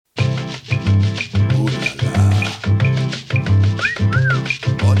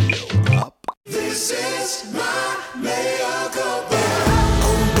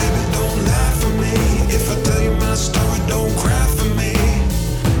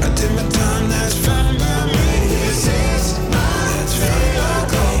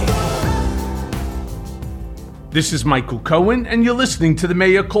This is Michael Cohen, and you're listening to the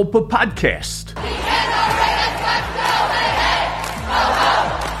Mea Culpa podcast.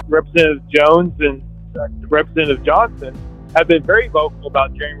 Representative Jones and Representative Johnson have been very vocal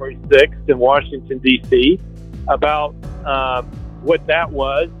about January 6th in Washington, D.C., about what that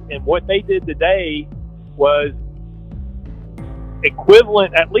was. And what they did today was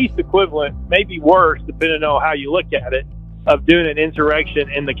equivalent, at least equivalent, maybe worse, depending on how you look at it, of doing an insurrection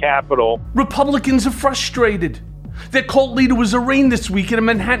in the Capitol. Republicans are frustrated. Their cult leader was arraigned this week in a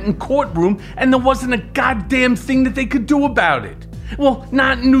Manhattan courtroom, and there wasn't a goddamn thing that they could do about it. Well,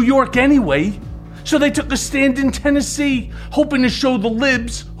 not in New York anyway. So they took a stand in Tennessee, hoping to show the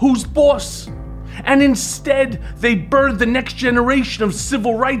libs who's boss. And instead, they birthed the next generation of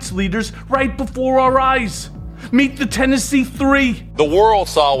civil rights leaders right before our eyes. Meet the Tennessee Three. The world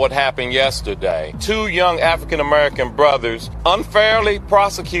saw what happened yesterday. Two young African-American brothers unfairly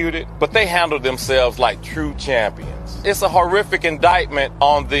prosecuted, but they handled themselves like true champions. It's a horrific indictment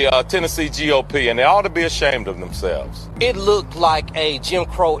on the Tennessee GOP, and they ought to be ashamed of themselves. It looked like a Jim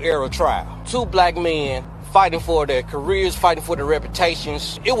Crow era trial. Two black men fighting for their careers, fighting for their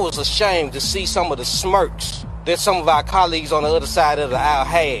reputations. It was a shame to see some of the smirks that some of our colleagues on the other side of the aisle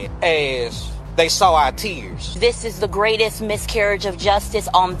had as they saw our tears. This is the greatest miscarriage of justice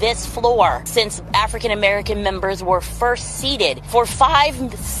on this floor since African American members were first seated. For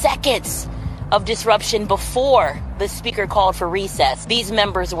 5 seconds of disruption before the speaker called for recess, these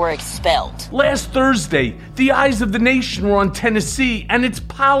members were expelled. Last Thursday, the eyes of the nation were on Tennessee and its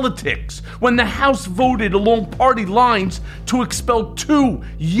politics when the House voted along party lines to expel two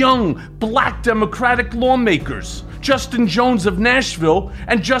young black Democratic lawmakers, Justin Jones of Nashville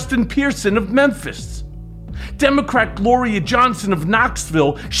and Justin Pearson of Memphis. Democrat Gloria Johnson of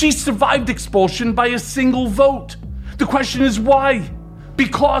Knoxville, she survived expulsion by a single vote. The question is why?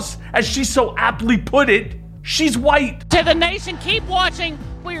 Because, as she so aptly put it, she's white. To the nation, keep watching.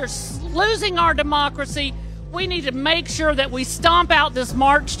 We are losing our democracy. We need to make sure that we stomp out this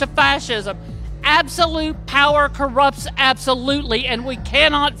march to fascism. Absolute power corrupts absolutely, and we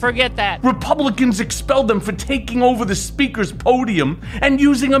cannot forget that. Republicans expelled them for taking over the speaker's podium and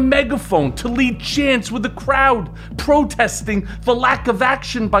using a megaphone to lead chants with the crowd, protesting the lack of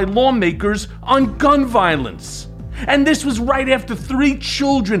action by lawmakers on gun violence. And this was right after 3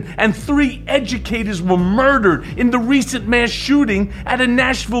 children and 3 educators were murdered in the recent mass shooting at a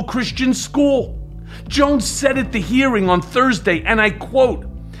Nashville Christian school. Jones said at the hearing on Thursday, and I quote,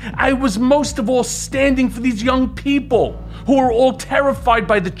 "I was most of all standing for these young people who are all terrified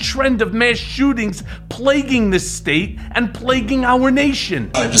by the trend of mass shootings plaguing this state and plaguing our nation."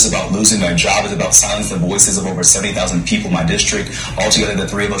 It's not just about losing their job, it's about silencing the voices of over 70,000 people in my district. Altogether, the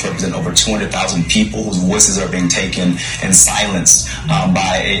 3 of us represent over 200,000 people whose voices are being taken and silenced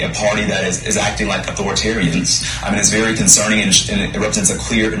by a party that is acting like authoritarians. I mean, it's very concerning, and it represents a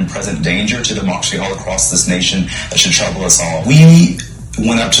clear and present danger to democracy all across this nation that should trouble us all. We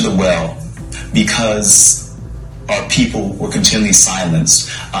went up to the well because our people were continually silenced.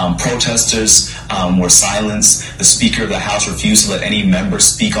 Protesters were silenced. The Speaker of the House refused to let any member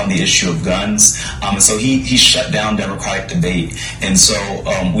speak on the issue of guns. And so he shut down democratic debate. And so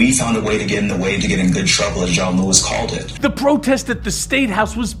we found a way to get in the way to get in good trouble, as John Lewis called it. The protest at the State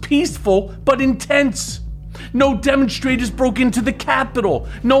House was peaceful but intense. No demonstrators broke into the Capitol.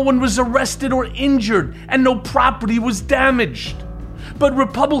 No one was arrested or injured, and no property was damaged. But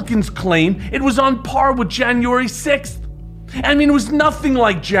Republicans claim it was on par with January 6th. I mean, it was nothing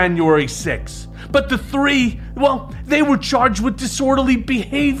like January 6th. But the 3, well, they were charged with disorderly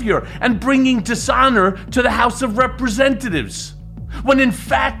behavior and bringing dishonor to the House of Representatives, when in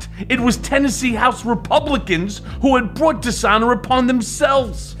fact it was Tennessee House Republicans who had brought dishonor upon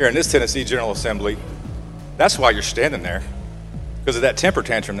themselves. Here in this Tennessee General Assembly, that's why you're standing there, because of that temper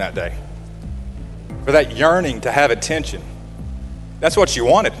tantrum that day, for that yearning to have attention. That's what you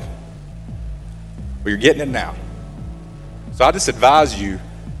wanted, but you're getting it now. So I just advise you,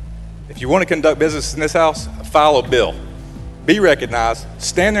 if you want to conduct business in this house, file a bill. Be recognized,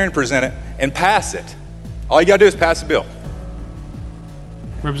 stand there and present it, and pass it. All you got to do is pass the bill.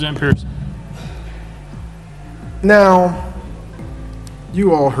 Representative Pearson. Now,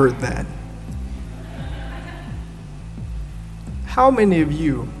 you all heard that. How many of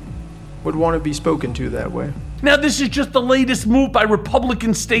you would want to be spoken to that way? Now, this is just the latest move by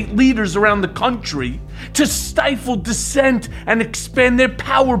Republican state leaders around the country to stifle dissent and expand their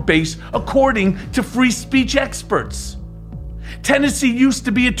power base, according to free speech experts. Tennessee used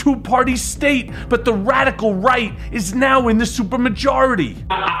to be a 2-party state, but the radical right is now in the supermajority.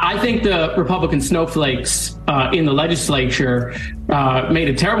 I think the Republican snowflakes in the legislature made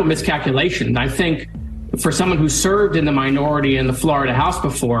a terrible miscalculation. I think for someone who served in the minority in the Florida House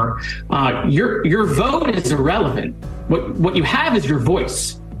before, your vote is irrelevant. What you have is your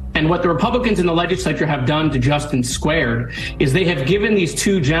voice. And what the Republicans in the legislature have done to Justin Squared is they have given these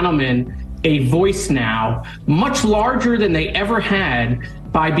two gentlemen a voice now much larger than they ever had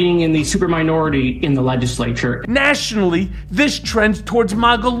by being in the super minority in the legislature. Nationally, this trends towards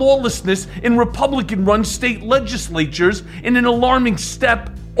MAGA lawlessness in Republican-run state legislatures in an alarming step,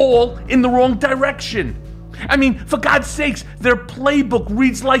 all in the wrong direction. I mean, for God's sakes, their playbook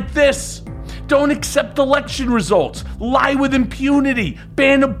reads like this. Don't accept election results, lie with impunity,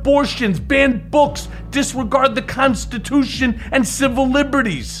 ban abortions, ban books, disregard the Constitution and civil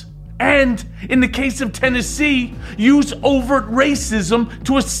liberties. And, in the case of Tennessee, use overt racism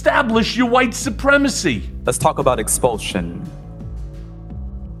to establish your white supremacy. Let's talk about expulsion.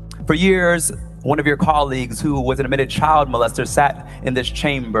 For years, one of your colleagues who was an admitted child molester sat in this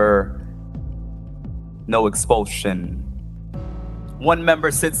chamber. No expulsion. One member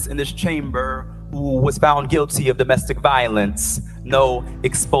sits in this chamber who was found guilty of domestic violence. No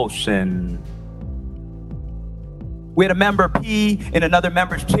expulsion. We had a member pee in another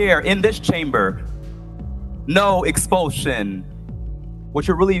member's chair in this chamber. No expulsion. What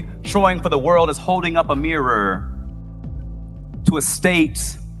you're really showing for the world is holding up a mirror to a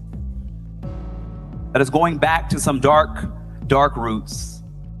state that is going back to some dark roots.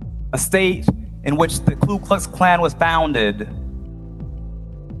 A state in which the Ku Klux Klan was founded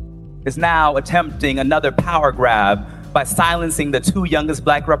is now attempting another power grab by silencing the two youngest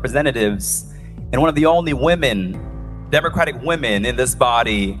black representatives and one of the only women, Democratic women in this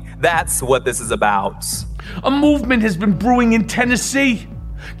body. That's what this is about. A movement has been brewing in Tennessee.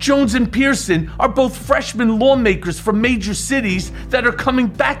 Jones and Pearson are both freshman lawmakers from major cities that are coming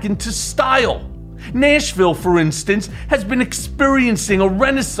back into style. Nashville, for instance, has been experiencing a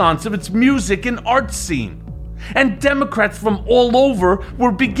renaissance of its music and art scene. And Democrats from all over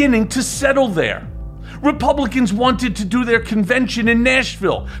were beginning to settle there. Republicans wanted to do their convention in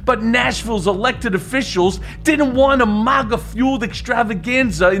Nashville, but Nashville's elected officials didn't want a MAGA-fueled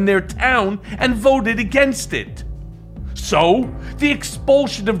extravaganza in their town and voted against it. So, the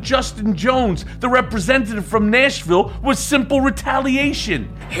expulsion of Justin Jones, the representative from Nashville, was simple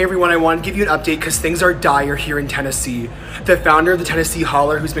retaliation. Hey everyone, I want to give you an update because things are dire here in Tennessee. The founder of the Tennessee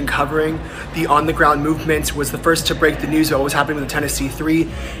Holler, who's been covering the on-the-ground movement, was the first to break the news about what was happening with the Tennessee 3.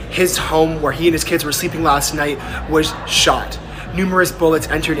 His home, where he and his kids were sleeping last night, was shot. Numerous bullets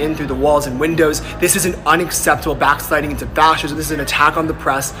entered in through the walls and windows. This is an unacceptable backsliding into fascism. This is an attack on the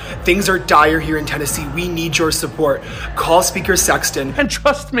press. Things are dire here in Tennessee. We need your support. Call Speaker Sexton. And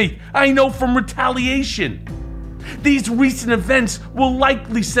trust me, I know from retaliation. These recent events will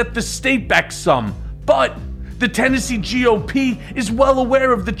likely set the state back some, but the Tennessee GOP is well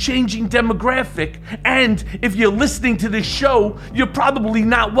aware of the changing demographic, and if you're listening to this show, you're probably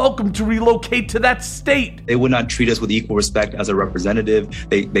not welcome to relocate to that state. They would not treat us with equal respect as a representative.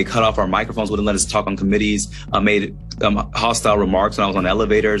 They cut off our microphones, wouldn't let us talk on committees, made hostile remarks when I was on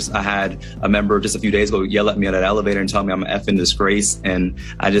elevators. I had a member just a few days ago yell at me at an elevator and tell me I'm an effing disgrace, and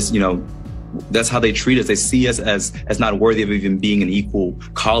I just, that's how they treat us. They see us as not worthy of even being an equal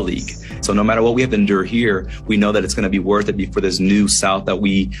colleague. So no matter what we have to endure here, we know that it's going to be worth it for this new South that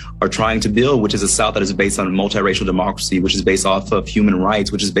we are trying to build, which is a South that is based on multiracial democracy, which is based off of human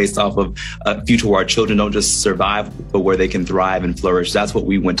rights, which is based off of a future where our children don't just survive, but where they can thrive and flourish. That's what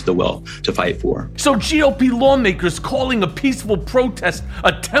we went to the well to fight for. So GOP lawmakers calling a peaceful protest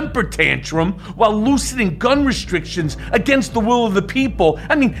a temper tantrum while loosening gun restrictions against the will of the people,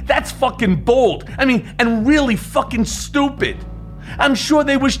 that's fucking bold. And really fucking stupid. I'm sure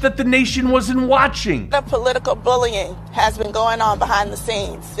they wish that the nation wasn't watching. The political bullying has been going on behind the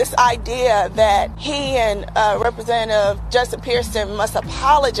scenes. This idea that he and Representative Justin Pearson must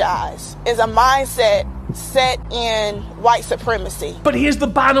apologize is a mindset set in white supremacy. But here's the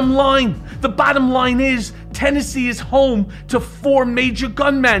bottom line. The bottom line is Tennessee is home to 4 major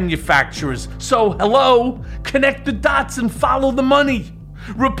gun manufacturers. So, hello, connect the dots and follow the money.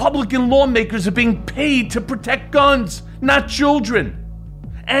 Republican lawmakers are being paid to protect guns, not children.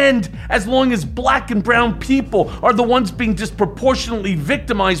 And as long as black and brown people are the ones being disproportionately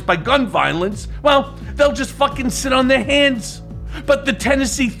victimized by gun violence, well, they'll just fucking sit on their hands. But the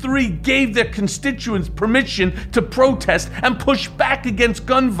Tennessee 3 gave their constituents permission to protest and push back against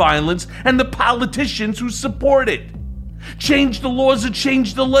gun violence and the politicians who support it. Change the laws or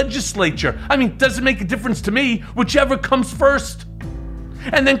change the legislature. Doesn't make a difference to me, whichever comes first.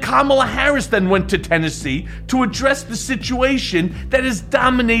 And then Kamala Harris then went to Tennessee to address the situation that has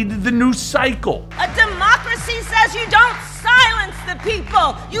dominated the news cycle. A democracy says you don't silence the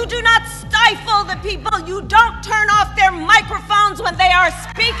people. You do not stifle the people. You don't turn off their microphones when they are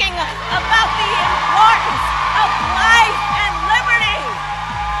speaking about the importance of life and liberty.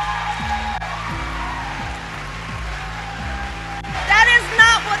 That is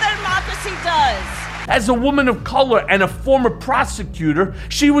not what a democracy does. As a woman of color and a former prosecutor,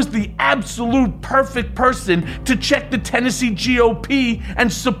 she was the absolute perfect person to check the Tennessee GOP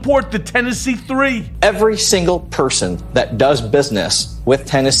and support the Tennessee 3. Every single person that does business with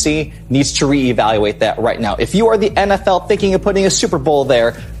Tennessee needs to reevaluate that right now. If you are the NFL thinking of putting a Super Bowl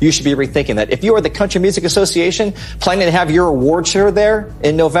there, you should be rethinking that. If you are the Country Music Association planning to have your award show there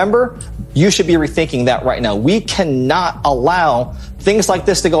in November, you should be rethinking that right now. We cannot allow things like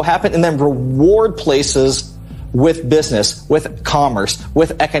this to go happen and then reward places with business, with commerce,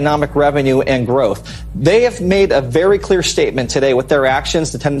 with economic revenue and growth. They have made a very clear statement today with their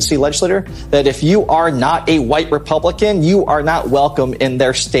actions, the Tennessee legislature, that if you are not a white Republican, you are not welcome in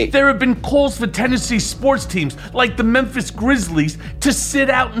their state. There have been calls for Tennessee sports teams like the Memphis Grizzlies to sit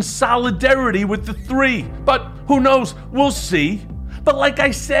out in solidarity with the 3. But who knows? We'll see. But like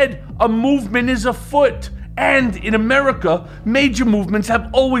I said, a movement is afoot. And in America, major movements have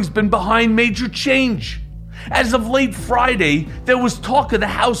always been behind major change. As of late Friday, there was talk of the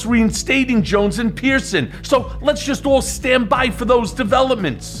House reinstating Jones and Pearson. So let's just all stand by for those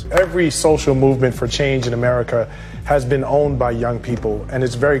developments. Every social movement for change in America has been owned by young people. And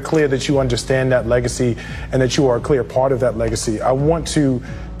it's very clear that you understand that legacy and that you are a clear part of that legacy. I want to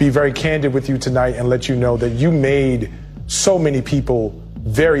be very candid with you tonight and let you know that you made so many people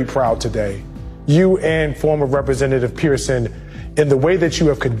very proud today. You and former Representative Pearson, in the way that you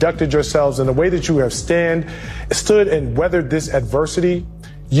have conducted yourselves, in the way that you have stood and weathered this adversity,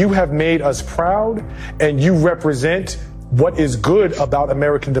 you have made us proud, and you represent what is good about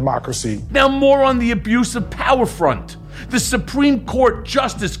American democracy. Now more on the abuse of power front. The Supreme Court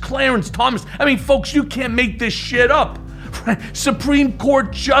Justice Clarence Thomas, folks, you can't make this shit up. Supreme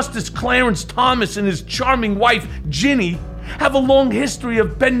Court Justice Clarence Thomas and his charming wife, Ginny, have a long history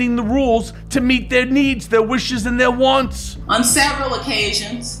of bending the rules to meet their needs, their wishes, and their wants. On several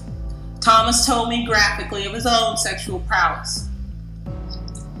occasions, Thomas told me graphically of his own sexual prowess.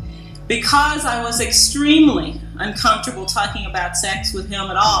 Because I was extremely uncomfortable talking about sex with him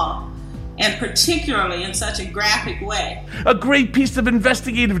at all, and particularly in such a graphic way. A great piece of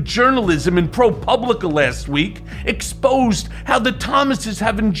investigative journalism in ProPublica last week exposed how the Thomases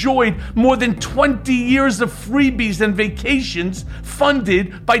have enjoyed more than 20 years of freebies and vacations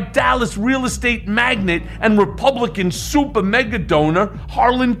funded by Dallas real estate magnate and Republican super mega donor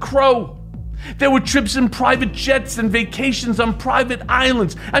Harlan Crow. There were trips in private jets and vacations on private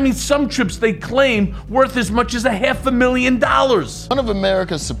islands. Some trips they claim worth as much as $500,000. One of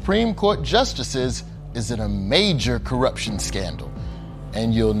America's Supreme Court justices is in a major corruption scandal.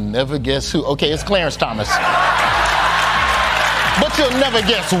 And you'll never guess who. Okay, it's Clarence Thomas. But you'll never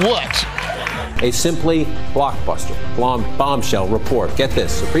guess what. A simply blockbuster bombshell report. Get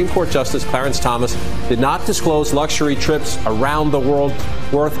this. Supreme Court Justice Clarence Thomas did not disclose luxury trips around the world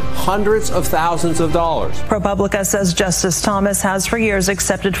worth hundreds of thousands of dollars. ProPublica says Justice Thomas has for years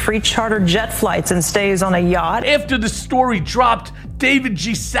accepted free charter jet flights and stays on a yacht. After the story dropped, David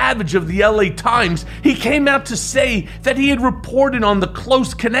G. Savage of the LA Times, he came out to say that he had reported on the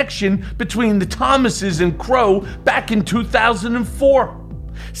close connection between the Thomases and Crow back in 2004.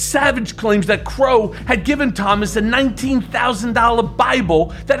 Savage claims that Crow had given Thomas a $19,000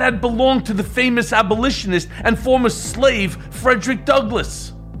 Bible that had belonged to the famous abolitionist and former slave Frederick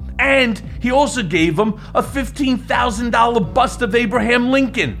Douglass. And he also gave him a $15,000 bust of Abraham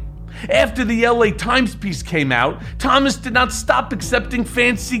Lincoln. After the LA Times piece came out, Thomas did not stop accepting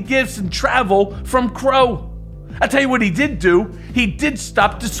fancy gifts and travel from Crow. I'll tell you what he did do. He did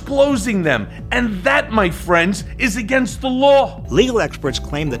stop disclosing them. And that, my friends, is against the law. Legal experts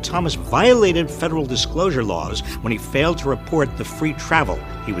claim that Thomas violated federal disclosure laws when he failed to report the free travel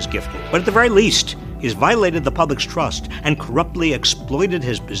he was gifted. But at the very least, he's violated the public's trust and corruptly exploited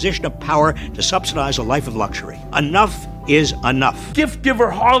his position of power to subsidize a life of luxury. Enough is enough. Gift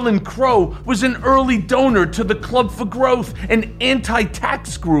giver Harlan Crow was an early donor to the Club for Growth, an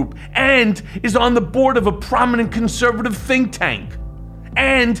anti-tax group, and is on the board of a prominent conservative think tank.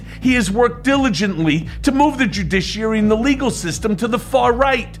 And he has worked diligently to move the judiciary and the legal system to the far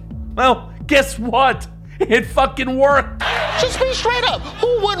right. Well, guess what? It fucking worked. Just be straight up.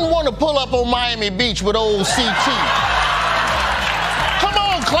 Who wouldn't want to pull up on Miami Beach with old CT? Come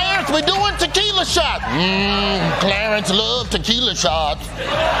on, Clarence, we're doing tequila shots. Clarence love tequila shots.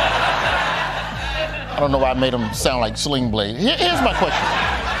 I don't know why I made him sound like Sling Blade. Here's my question.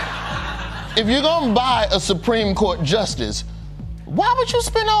 If you're going to buy a Supreme Court justice, Why would you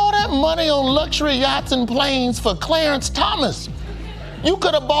spend all that money on luxury yachts and planes for Clarence Thomas? You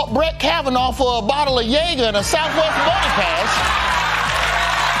could have bought Brett Kavanaugh for a bottle of Jaeger and a Southwest Buddy Pass.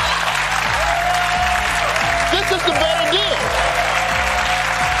 This is the better deal.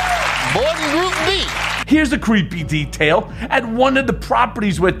 Boarding Group B. Here's a creepy detail. At one of the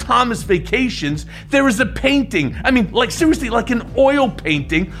properties where Thomas vacations, there is a painting, seriously, like an oil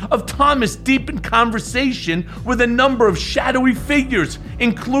painting of Thomas deep in conversation with a number of shadowy figures,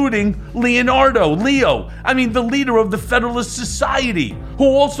 including Leo, the leader of the Federalist Society, who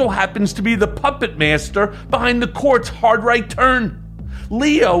also happens to be the puppet master behind the court's hard right turn.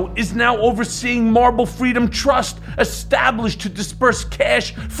 Leo is now overseeing Marble Freedom Trust, established to disperse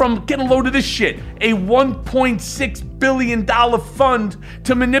cash from, get a load of this shit, a $1.6 billion fund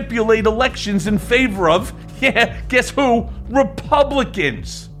to manipulate elections in favor of, guess who?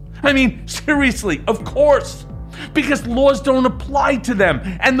 Republicans. Seriously, of course. Because laws don't apply to them,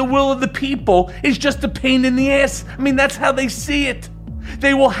 and the will of the people is just a pain in the ass. That's how they see it.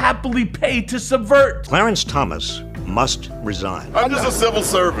 They will happily pay to subvert. Clarence Thomas must resign. I'm just a civil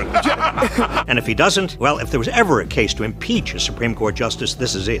servant. And if he doesn't, well, if there was ever a case to impeach a Supreme Court justice,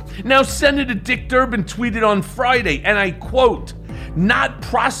 this is it. Now, Senator Dick Durbin tweeted on Friday, and I quote, "Not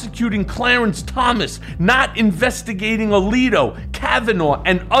prosecuting Clarence Thomas, not investigating Alito, Kavanaugh,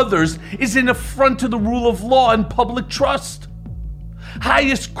 and others is an affront to the rule of law and public trust.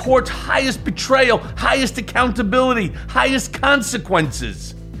 Highest court, highest betrayal, highest accountability, highest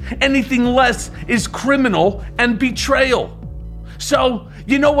consequences. Anything less is criminal and betrayal." So,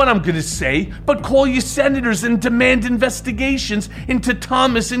 you know what I'm gonna say, but call your senators and demand investigations into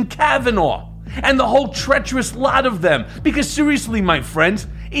Thomas and Kavanaugh and the whole treacherous lot of them. Because seriously, my friends,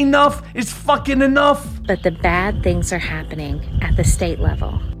 enough is fucking enough. But the bad things are happening at the state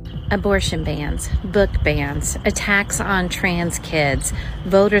level. Abortion bans, book bans, attacks on trans kids,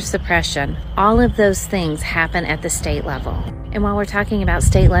 voter suppression, all of those things happen at the state level. And while we're talking about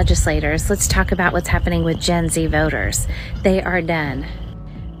state legislators, let's talk about what's happening with Gen Z voters. They are done.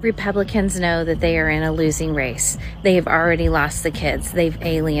 Republicans know that they are in a losing race. They've already lost the kids. They've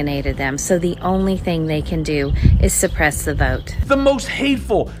alienated them. So the only thing they can do is suppress the vote. The most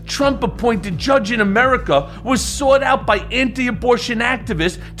hateful Trump-appointed judge in America was sought out by anti-abortion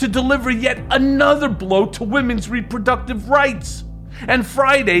activists to deliver yet another blow to women's reproductive rights. And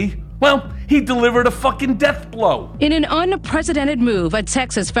Friday, well, he delivered a fucking death blow. In an unprecedented move, a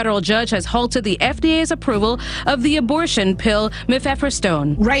Texas federal judge has halted the FDA's approval of the abortion pill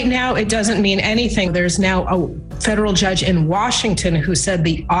mifepristone. Right now, it doesn't mean anything. There's now a federal judge in Washington who said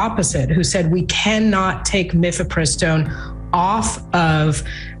the opposite, who said we cannot take mifepristone off of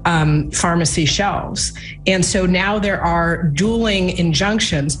pharmacy shelves. And so now there are dueling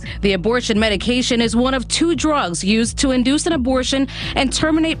injunctions. The abortion medication is one of 2 drugs used to induce an abortion and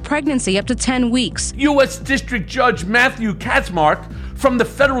terminate pregnancy up to 10 weeks. U.S. District Judge Matthew Kaczmarek from the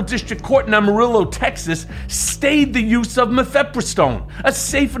Federal District Court in Amarillo, Texas, stayed the use of mifepristone, a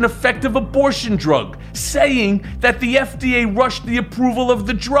safe and effective abortion drug, saying that the FDA rushed the approval of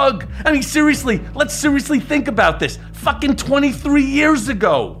the drug. Seriously, let's seriously think about this. Fucking 23 years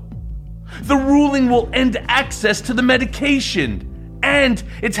ago. The ruling will end access to the medication. And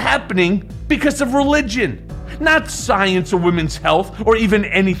it's happening because of religion. Not science or women's health or even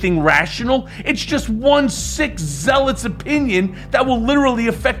anything rational. It's just one sick zealot's opinion that will literally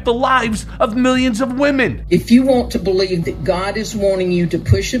affect the lives of millions of women. If you want to believe that God is wanting you to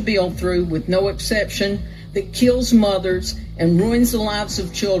push a bill through with no exception that kills mothers and ruins the lives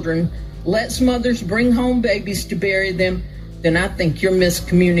of children, lets mothers bring home babies to bury them, then I think you're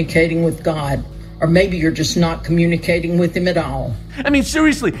miscommunicating with God. Or maybe you're just not communicating with him at all.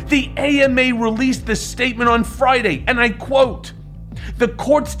 Seriously, the AMA released this statement on Friday, and I quote, "The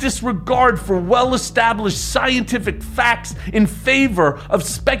court's disregard for well-established scientific facts in favor of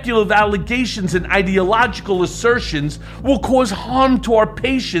speculative allegations and ideological assertions will cause harm to our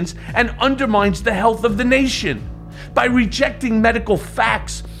patients and undermines the health of the nation. By rejecting medical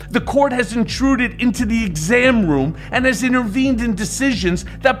facts, the court has intruded into the exam room and has intervened in decisions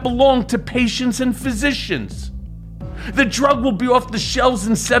that belong to patients and physicians. The drug will be off the shelves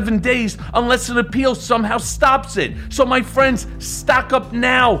in 7 days unless an appeal somehow stops it. So my friends, stock up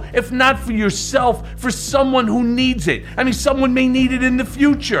now, if not for yourself, for someone who needs it. Someone may need it in the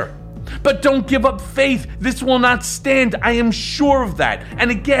future. But don't give up faith. This will not stand. I am sure of that. And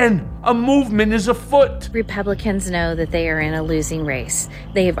again, a movement is afoot." Republicans know that they are in a losing race.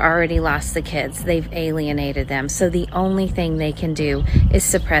 They've already lost the kids. They've alienated them. So the only thing they can do is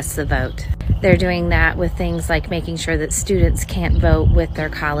suppress the vote. They're doing that with things like making sure that students can't vote with their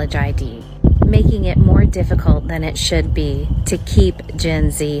college ID. making it more difficult than it should be to keep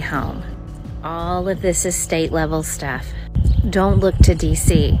Gen Z home. All of this is state-level stuff. Don't look to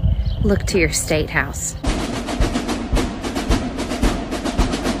D.C. Look to your state house.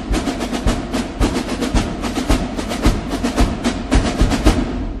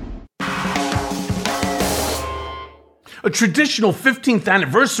 A traditional 15th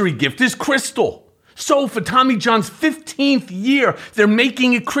anniversary gift is crystal. So for Tommy John's 15th year, they're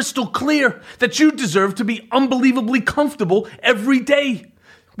making it crystal clear that you deserve to be unbelievably comfortable every day.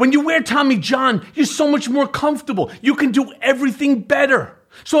 When you wear Tommy John, you're so much more comfortable. You can do everything better.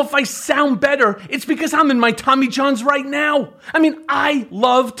 So if I sound better, it's because I'm in my Tommy Johns right now. I mean, I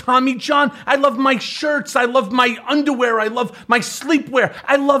love Tommy John. I love my shirts. I love my underwear. I love my sleepwear.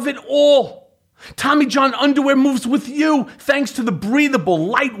 I love it all. Tommy John underwear moves with you thanks to the breathable,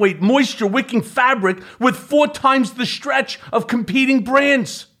 lightweight, moisture-wicking fabric with 4 times the stretch of competing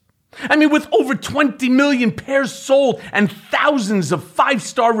brands. I mean, with over 20 million pairs sold and thousands of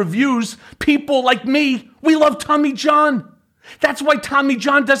 5-star reviews, people like me, we love Tommy John. That's why Tommy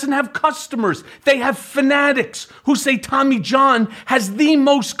John doesn't have customers. They have fanatics who say Tommy John has the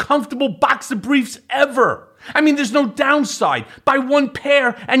most comfortable boxer briefs ever. I mean, there's no downside. Buy one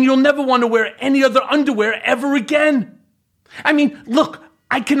pair and you'll never want to wear any other underwear ever again. I mean, look,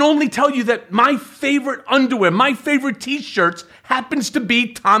 I can only tell you that my favorite underwear, my favorite t-shirts happens to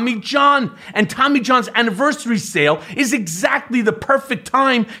be Tommy John. And Tommy John's anniversary sale is exactly the perfect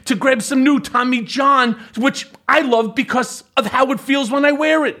time to grab some new Tommy John, which I love because of how it feels when I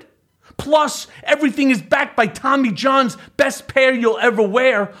wear it. Plus, everything is backed by Tommy John's best pair you'll ever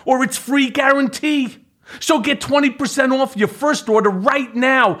wear or its free guarantee. So get 20% off your first order right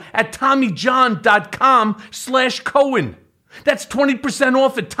now at TommyJohn.com/Cohen. That's 20%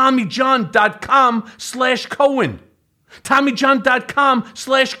 off at TommyJohn.com/Cohen.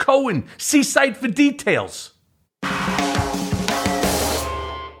 TommyJohn.com/Cohen. See site for details.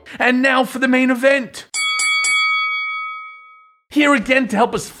 And now for the main event. Here again to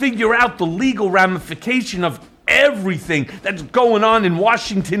help us figure out the legal ramification of everything that's going on in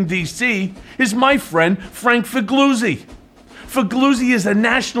Washington, D.C. is my friend Frank Figliuzzi. Figliuzzi is a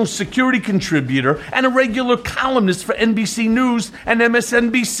national security contributor and a regular columnist for NBC News and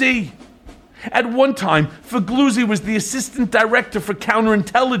MSNBC. At one time, Figliuzzi was the assistant director for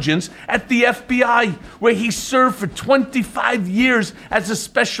counterintelligence at the FBI, where he served for 25 years as a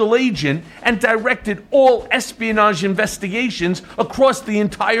special agent and directed all espionage investigations across the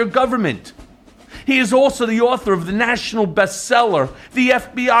entire government. He is also the author of the national bestseller, The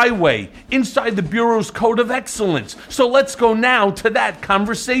FBI Way, Inside the Bureau's Code of Excellence. So let's go now to that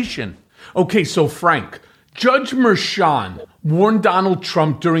conversation. Okay, so Frank, Judge Merchan warned Donald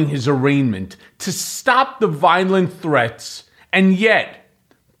Trump during his arraignment to stop the violent threats, and yet,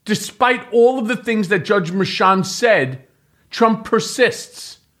 despite all of the things that Judge Merchan said, Trump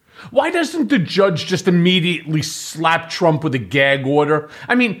persists. Why doesn't the judge just immediately slap Trump with a gag order?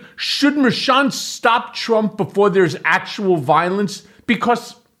 I mean, should Merchan stop Trump before there's actual violence?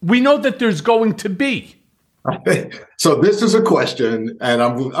 Because we know that there's going to be. So this is a question, and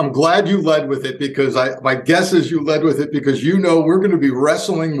I'm glad you led with it, because my guess is you led with it because you know we're going to be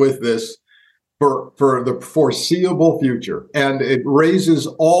wrestling with this for the foreseeable future. And it raises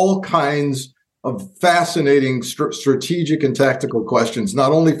all kinds of fascinating strategic and tactical questions,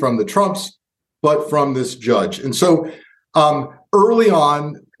 not only from the Trumps, but from this judge. And so early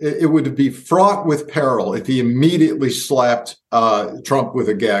on, it would be fraught with peril if he immediately slapped Trump with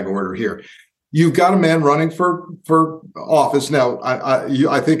a gag order here. You've got a man running for office. Now,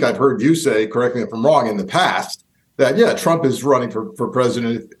 I think I've heard you say, correct me if I'm wrong, in the past, that, yeah, Trump is running for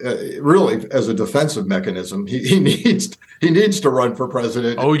president really as a defensive mechanism. He needs to run for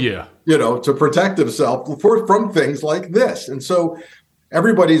president. Oh, yeah. To protect himself from things like this. And so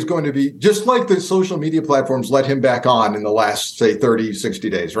everybody's going to be, just like the social media platforms let him back on in the last, say, 30, 60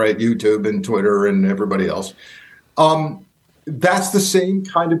 days, right? YouTube and Twitter and everybody else. That's the same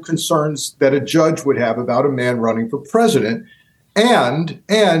kind of concerns that a judge would have about a man running for president. And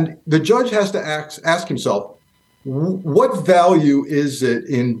the judge has to ask himself, what value is it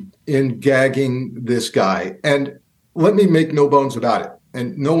in gagging this guy? And let me make no bones about it.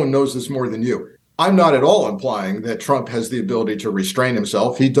 And no one knows this more than you. I'm not at all implying that Trump has the ability to restrain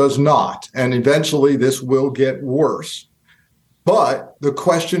himself. He does not. And eventually this will get worse. But the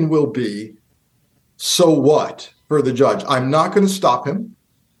question will be, so what for the judge? I'm not going to stop him.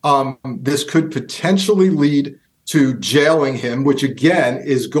 This could potentially lead to jailing him, which again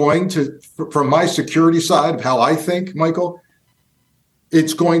is going to, from my security side of how I think, Michael,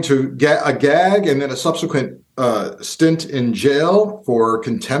 it's going to get a gag and then a subsequent stint in jail for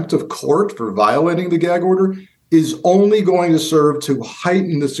contempt of court for violating the gag order is only going to serve to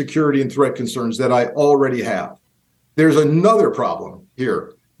heighten the security and threat concerns that I already have. There's another problem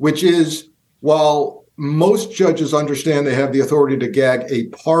here, which is while most judges understand they have the authority to gag a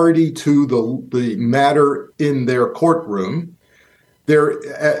party to the matter in their courtroom,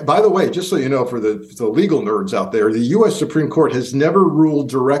 by the way, just so you know, for the legal nerds out there, the U.S. Supreme Court has never ruled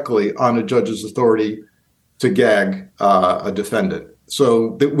directly on a judge's authority to gag a defendant.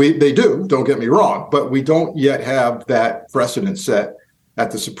 So they do, don't get me wrong, but we don't yet have that precedent set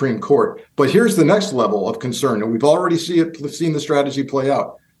at the Supreme Court. But here's the next level of concern, and we've already seen the strategy play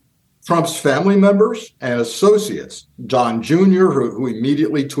out. Trump's family members and associates, Don Jr., who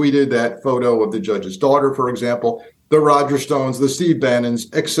immediately tweeted that photo of the judge's daughter, for example, the Roger Stones, the Steve Bannons,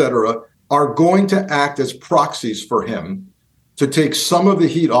 etc., are going to act as proxies for him to take some of the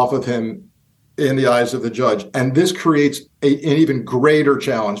heat off of him in the eyes of the judge. And this creates an even greater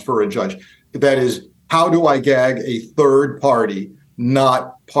challenge for a judge. That is, how do I gag a third party,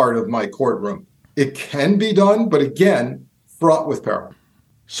 not part of my courtroom? It can be done, but again, fraught with peril.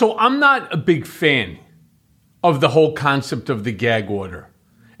 So I'm not a big fan of the whole concept of the gag order.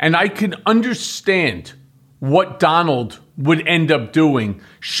 And I can understand what Donald would end up doing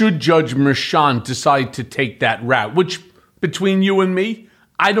should Judge Merchan decide to take that route, which, between you and me,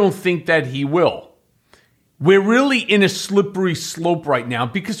 I don't think that he will. We're really in a slippery slope right now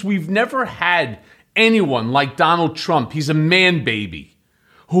because we've never had anyone like Donald Trump. He's a man baby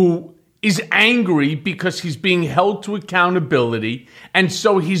who is angry because he's being held to accountability, and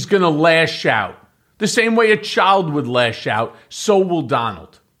so he's going to lash out. The same way a child would lash out, so will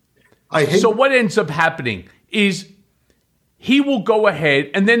Donald. So what ends up happening is he will go ahead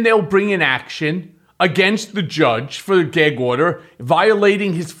and then they'll bring in action against the judge for the gag order,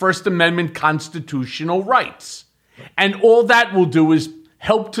 violating his First Amendment constitutional rights. And all that will do is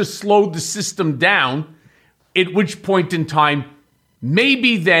help to slow the system down, at which point in time,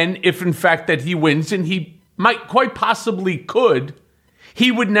 maybe then, if in fact that he wins, and he might quite possibly could, he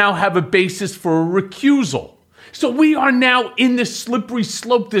would now have a basis for a recusal. So we are now in this slippery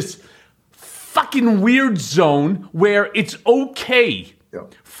slope, this fucking weird zone where it's okay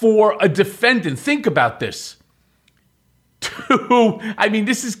for a defendant, think about this,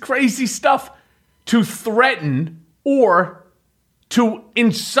 this is crazy stuff, to threaten or to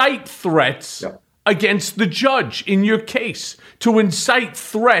incite threats against the judge in your case, to incite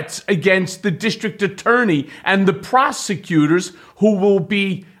threats against the district attorney and the prosecutors who will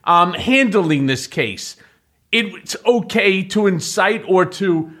be handling this case. It's okay to incite or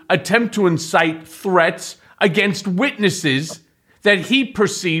to attempt to incite threats against witnesses that he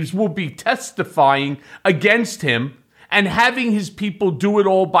perceives will be testifying against him, and having his people do it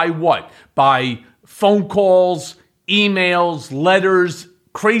all by what? By phone calls, emails, letters,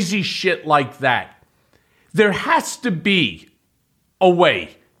 crazy shit like that. There has to be a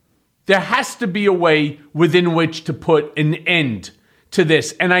way. There has to be a way within which to put an end to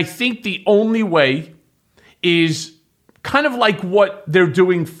this. And I think the only way is kind of like what they're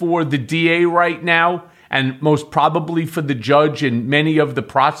doing for the DA right now, and most probably for the judge and many of the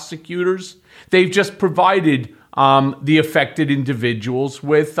prosecutors. They've just provided the affected individuals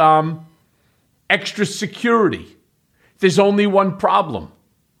with extra security. There's only one problem.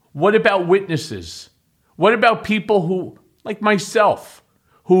 What about witnesses? What about people who, like myself,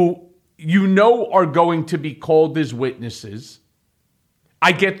 who you know are going to be called as witnesses?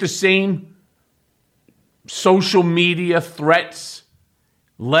 I get the same social media threats,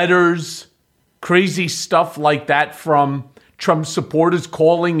 letters, crazy stuff like that from Trump supporters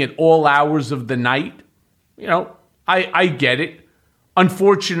calling at all hours of the night. You know, I get it.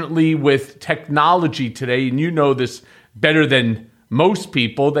 Unfortunately, with technology today, and you know this better than most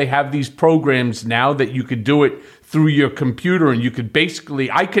people, they have these programs now that you could do it through your computer, and you could basically,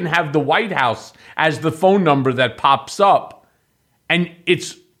 I can have the White House as the phone number that pops up, and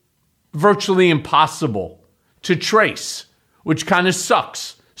it's virtually impossible to trace, which kind of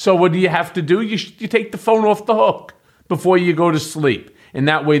sucks. So what do you have to do? You take the phone off the hook before you go to sleep, and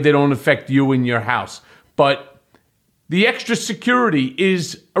that way they don't affect you and your house. But the extra security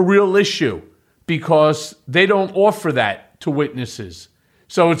is a real issue because they don't offer that to witnesses.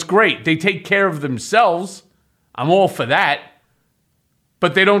 So it's great. They take care of themselves. I'm all for that.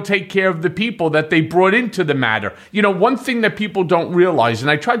 But they don't take care of the people that they brought into the matter. You know, one thing that people don't realize,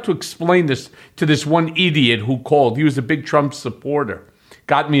 and I tried to explain this to this one idiot who called. He was a big Trump supporter.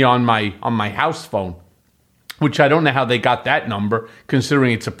 Got me on my house phone, which I don't know how they got that number,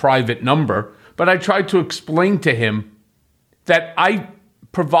 considering it's a private number. But I tried to explain to him that I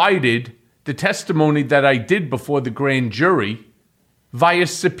provided the testimony that I did before the grand jury via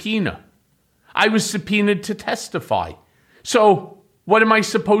subpoena. I was subpoenaed to testify. So what am I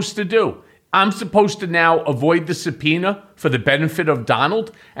supposed to do? I'm supposed to now avoid the subpoena for the benefit of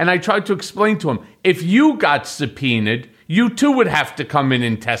Donald? And I tried to explain to him, if you got subpoenaed, you too would have to come in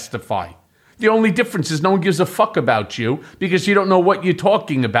and testify. The only difference is no one gives a fuck about you because you don't know what you're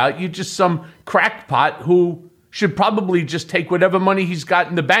talking about. You're just some crackpot who should probably just take whatever money he's got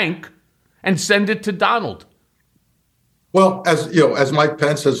in the bank and send it to Donald. Well, as Mike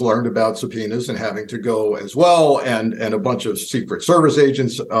Pence has learned about subpoenas and having to go as well, and a bunch of Secret Service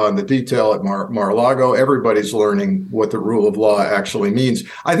agents on the detail at Mar-a-Lago, everybody's learning what the rule of law actually means.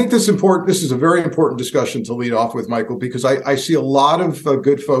 I think this is important. This is a very important discussion to lead off with, Michael, because I see a lot of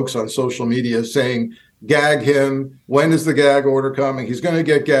good folks on social media saying, gag him. When is the gag order coming? He's going to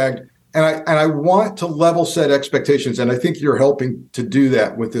get gagged. And I want to level set expectations. And I think you're helping to do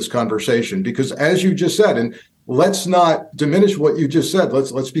that with this conversation, because as you just said, and let's not diminish what you just said.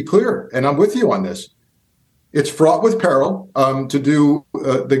 Let's be clear. And I'm with you on this. It's fraught with peril to do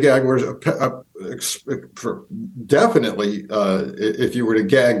the gag orders. Definitely, if you were to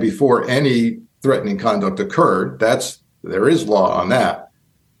gag before any threatening conduct occurred, there is law on that.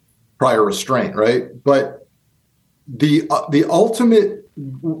 Prior restraint, right? But the ultimate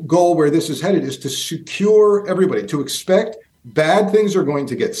goal where this is headed is to secure everybody, to expect bad things are going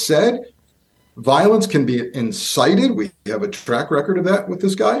to get said. Violence can be incited. We have a track record of that with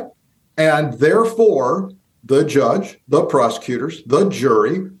this guy. And therefore, the judge, the prosecutors, the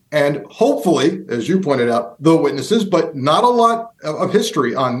jury, and hopefully, as you pointed out, the witnesses, but not a lot of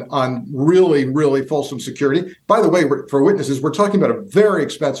history on really, really fulsome security. By the way, for witnesses, we're talking about a very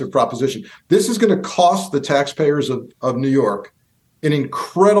expensive proposition. This is going to cost the taxpayers of New York an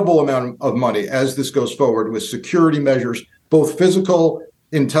incredible amount of money as this goes forward with security measures, both physical,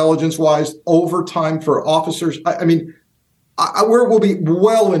 intelligence-wise, overtime for officers. We'll be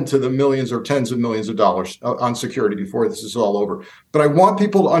well into the millions or tens of millions of dollars on security before this is all over. But I want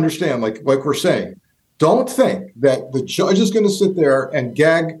people to understand, like we're saying, don't think that the judge is going to sit there and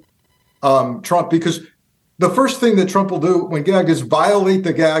gag Trump, because the first thing that Trump will do when gagged is violate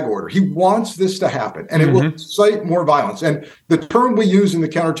the gag order. He wants this to happen, and it will incite more violence. And the term we use in the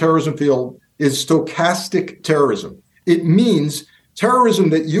counterterrorism field is stochastic terrorism. It means terrorism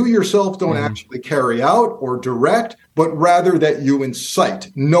that you yourself don't actually carry out or direct, but rather that you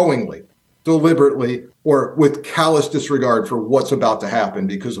incite knowingly, deliberately, or with callous disregard for what's about to happen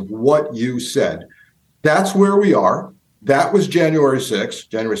because of what you said. That's where we are. That was January 6th.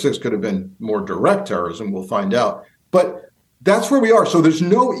 January 6th could have been more direct terrorism. We'll find out. But that's where we are. So there's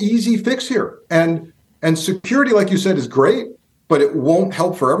no easy fix here. And security, like you said, is great, but it won't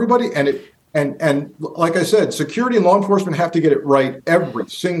help for everybody. And like I said, security and law enforcement have to get it right every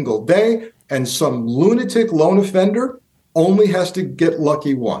single day. And some lunatic lone offender only has to get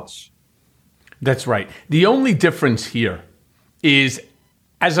lucky once. That's right. The only difference here is,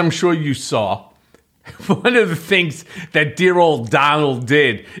 as I'm sure you saw, one of the things that dear old Donald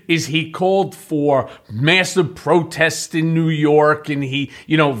did is he called for massive protests in New York, and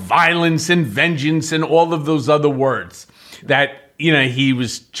violence and vengeance and all of those other words that, he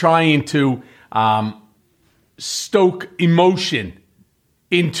was trying to stoke emotion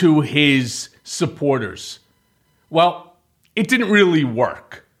into his supporters. Well, it didn't really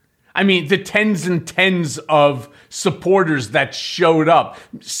work. I mean, the tens and tens of supporters that showed up,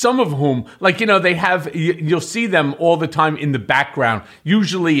 some of whom, they have, you'll see them all the time in the background.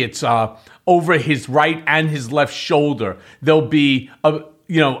 Usually it's over his right and his left shoulder. There'll be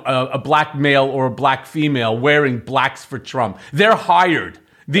a black male or a black female wearing blacks for Trump. They're hired.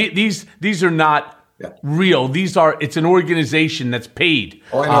 These are not real. It's an organization that's paid,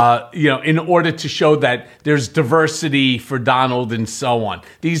 in order to show that there's diversity for Donald and so on.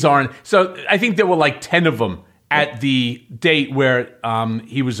 These aren't. So I think there were like 10 of them at the date where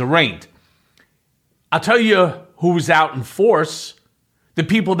he was arraigned. I'll tell you who was out in force. The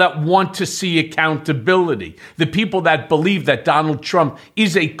people that want to see accountability, the people that believe that Donald Trump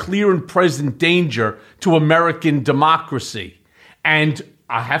is a clear and present danger to American democracy. And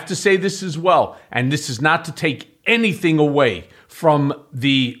I have to say this as well, and this is not to take anything away from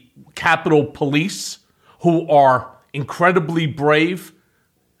the Capitol Police, who are incredibly brave,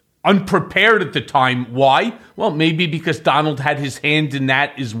 unprepared at the time. Why? Well, maybe because Donald had his hand in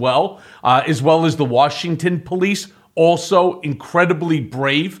that as well as the Washington Police, also incredibly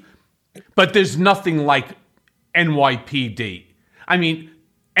brave. But there's nothing like NYPD. I mean,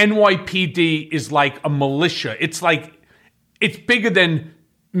 NYPD is like a militia. It's bigger than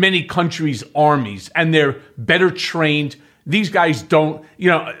many countries' armies, and they're better trained. These guys don't,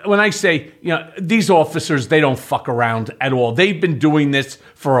 when I say, these officers, they don't fuck around at all. They've been doing this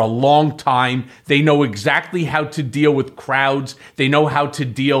for a long time. They know exactly how to deal with crowds. They know how to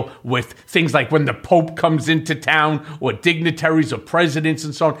deal with things like when the Pope comes into town or dignitaries or presidents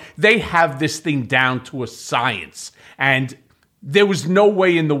and so on. They have this thing down to a science. And there was no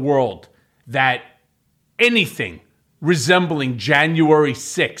way in the world that anything resembling January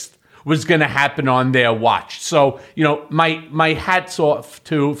 6th was going to happen on their watch. So, my hat's off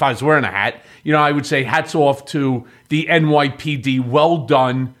to, if I was wearing a hat, I would say hats off to the NYPD. Well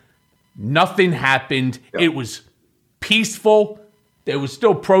done. Nothing happened. Yep. It was peaceful. There was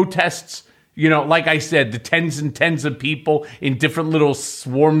still protests. Like I said, the tens and tens of people in different little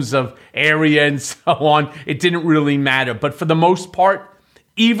swarms of area and so on. It didn't really matter. But for the most part,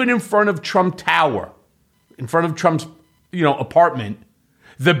 even in front of Trump Tower, in front of Trump's, apartment,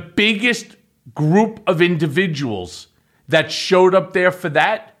 the biggest group of individuals that showed up there for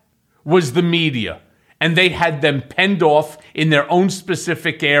that was the media. And they had them penned off in their own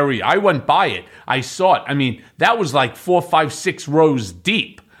specific area. I went by it. I saw it. I mean, that was like 4, 5, 6 rows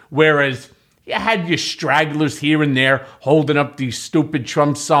deep. Whereas you had your stragglers here and there holding up these stupid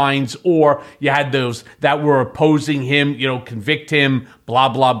Trump signs, or you had those that were opposing him, convict him, blah,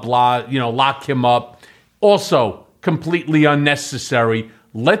 blah, blah, lock him up. Also, completely unnecessary.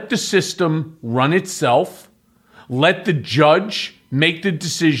 Let the system run itself. Let the judge make the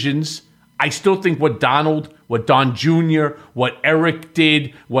decisions. I still think what Don Jr., what Eric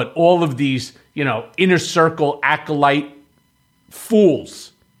did, what all of these, inner circle acolyte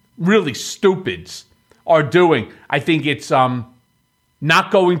fools, really stupids, are doing, I think it's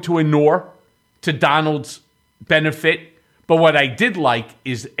not going to inure to Donald's benefit. But what I did like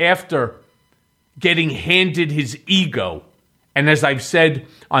is after getting handed his ego, and as I've said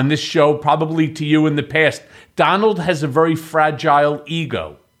on this show, probably to you in the past, Donald has a very fragile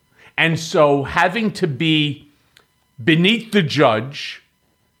ego. And so having to be beneath the judge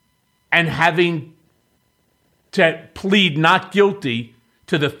and having to plead not guilty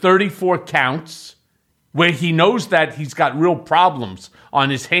to the 34 counts where he knows that he's got real problems on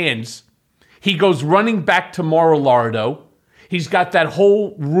his hands, he goes running back to Mar-a-Lago. He's got that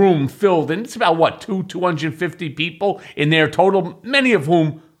whole room filled, and it's about, 250 people in there total, many of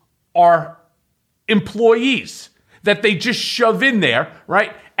whom are employees that they just shove in there,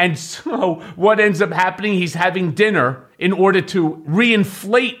 right? And so what ends up happening, he's having dinner in order to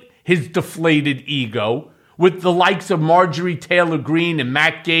reinflate his deflated ego with the likes of Marjorie Taylor Greene and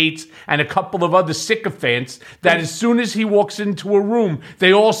Matt Gaetz and a couple of other sycophants that as soon as he walks into a room,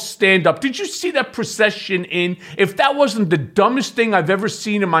 they all stand up. Did you see that procession in? If that wasn't the dumbest thing I've ever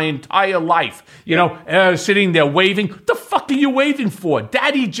seen in my entire life, sitting there waving, what the fuck are you waving for?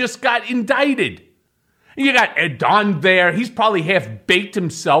 Daddy just got indicted. You got Don there. He's probably half-baked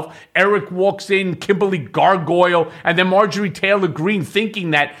himself. Eric walks in, Kimberly Gargoyle, and then Marjorie Taylor Greene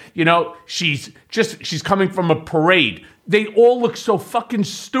thinking that, she's coming from a parade. They all look so fucking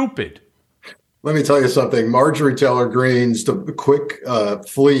stupid. Let me tell you something. Marjorie Taylor Greene's the quick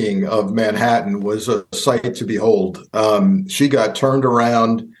fleeing of Manhattan was a sight to behold. She got turned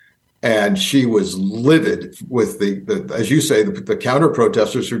around and she was livid with the as you say, the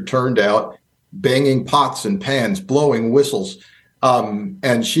counter-protesters who turned out, banging pots and pans, blowing whistles.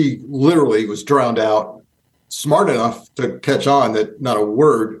 And she literally was drowned out, smart enough to catch on that not a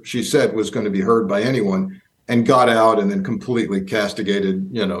word she said was going to be heard by anyone, and got out and then completely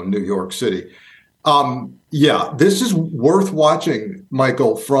castigated, New York City. This is worth watching,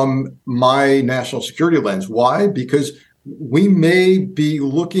 Michael, from my national security lens. Why? Because we may be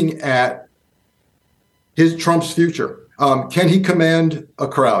looking at Trump's future. Can he command a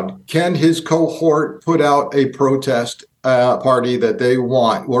crowd? Can his cohort put out a protest party that they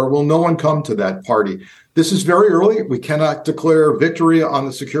want? Or will no one come to that party? This is very early. We cannot declare victory on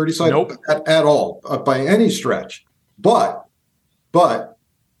the security side at all, by any stretch. But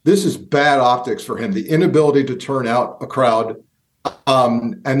this is bad optics for him, the inability to turn out a crowd.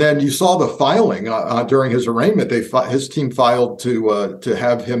 And then you saw the filing during his arraignment. His team filed to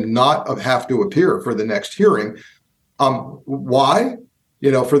have him not have to appear for the next hearing. Why?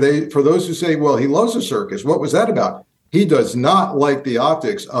 For those who say, well, he loves a circus. What was that about? He does not like the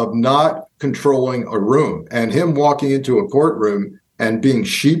optics of not controlling a room, and him walking into a courtroom and being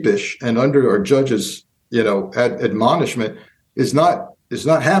sheepish and under a judge's, admonishment is not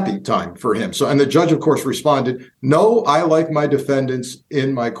happy time for him. So, and the judge, of course, responded, no, I like my defendants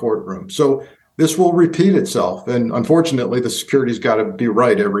in my courtroom. So this will repeat itself. And unfortunately, the security's got to be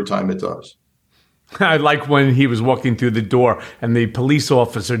right every time it does. I like when he was walking through the door and the police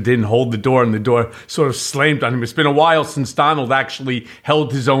officer didn't hold the door and the door sort of slammed on him. It's been a while since Donald actually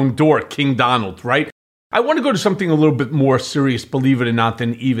held his own door, King Donald, right? I want to go to something a little bit more serious, believe it or not,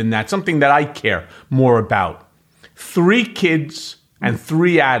 than even that. Something that I care more about. 3 kids and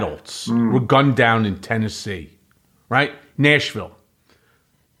 3 adults were gunned down in Tennessee, right? Nashville.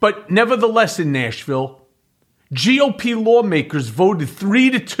 But nevertheless in Nashville, GOP lawmakers voted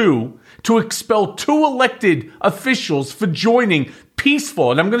 3-2 to expel 2 elected officials for joining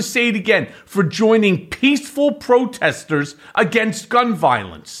peaceful, and I'm going to say it again, for joining peaceful protesters against gun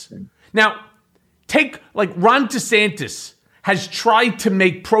violence. Now, take like Ron DeSantis has tried to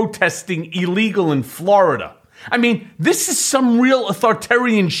make protesting illegal in Florida. I mean, this is some real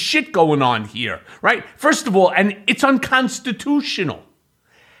authoritarian shit going on here, right? First of all, and it's unconstitutional.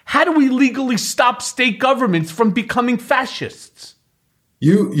 How do we legally stop state governments from becoming fascists?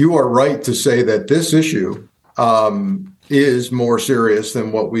 You are right to say that this issue is more serious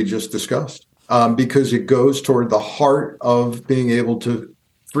than what we just discussed, because it goes toward the heart of being able to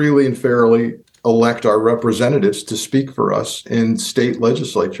freely and fairly elect our representatives to speak for us in state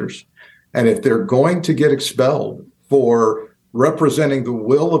legislatures. And if they're going to get expelled for representing the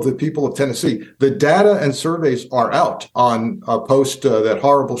will of the people of Tennessee, the data and surveys are out on post that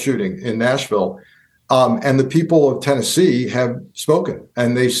horrible shooting in Nashville. And the people of Tennessee have spoken,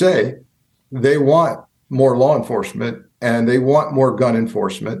 and they say they want more law enforcement and they want more gun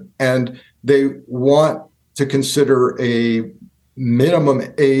enforcement, and they want to consider a minimum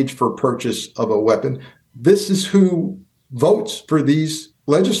age for purchase of a weapon. This is who votes for these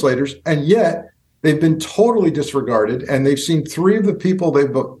legislators, and yet they've been totally disregarded, and they've seen 3 of the people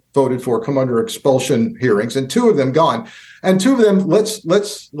they've voted for come under expulsion hearings, and 2 of them gone. And 2 of them, let's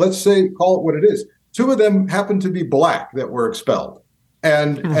say, call it what it is. 2 of them happen to be black that were expelled,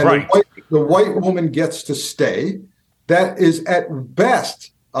 and right. the white woman gets to stay. That is at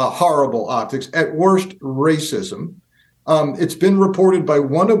best horrible optics, at worst racism. It's been reported by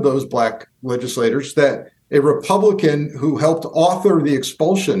one of those black legislators that a Republican who helped author the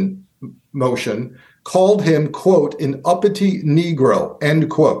expulsion motion called him, quote, an uppity Negro, end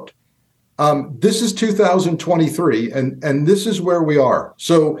quote. This is 2023, and this is where we are.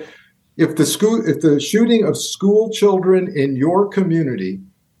 So if the shooting of school children in your community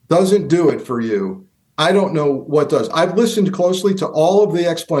doesn't do it for you, I don't know what does. I've listened closely to all of the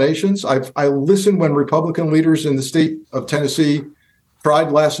explanations. I listened when Republican leaders in the state of Tennessee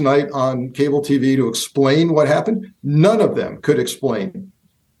tried last night on cable TV to explain what happened. None of them could explain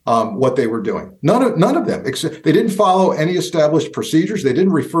what they were doing. None of them. They didn't follow any established procedures. They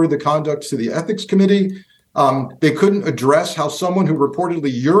didn't refer the conduct to the ethics committee. They couldn't address how someone who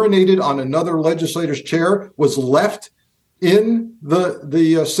reportedly urinated on another legislator's chair was left in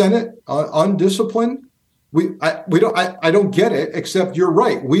the Senate undisciplined. I don't get it, except you're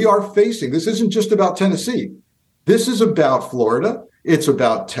right. We are facing, this isn't just about Tennessee. This is about Florida. It's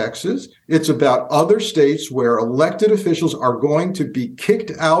about Texas. It's about other states where elected officials are going to be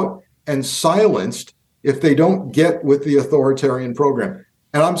kicked out and silenced if they don't get with the authoritarian program.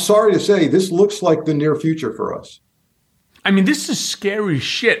 And I'm sorry to say, this looks like the near future for us. I mean, this is scary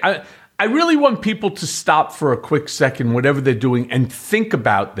shit. I really want people to stop for a quick second, whatever they're doing, and think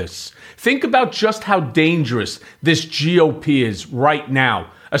about this. Think about just how dangerous this GOP is right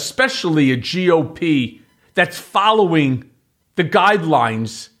now, especially a GOP that's following the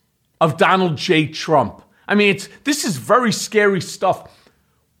guidelines of Donald J. Trump. I mean, this is very scary stuff.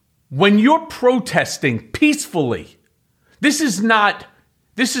 When you're protesting peacefully, this is not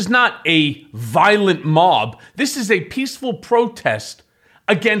a violent mob. This is a peaceful protest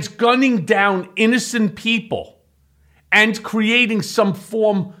against gunning down innocent people and creating some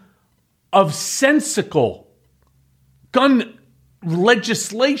form of sensical gun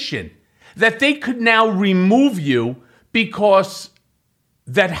legislation that they could now remove you because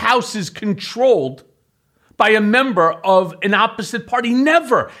that house is controlled by a member of an opposite party.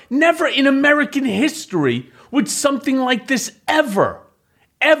 Never in American history would something like this ever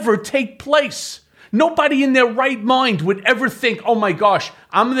take place. Nobody in their right mind would ever think, "Oh my gosh,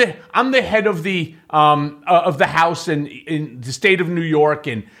 I'm the head of the House in the state of New York,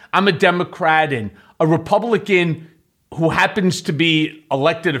 and I'm a Democrat, and a Republican who happens to be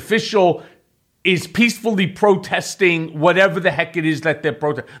elected official is peacefully protesting whatever the heck it is that they're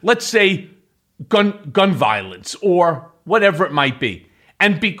protesting. Let's say gun violence or whatever it might be.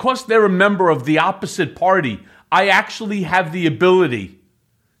 And because they're a member of the opposite party, I actually have the ability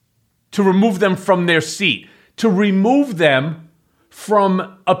to remove them from their seat, to remove them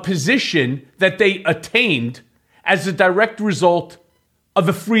from a position that they attained as a direct result of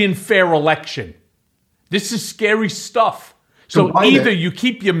a free and fair election. This is scary stuff. So either you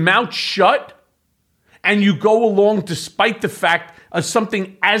keep your mouth shut and you go along despite the fact of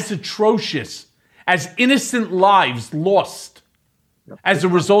something as atrocious as innocent lives lost as a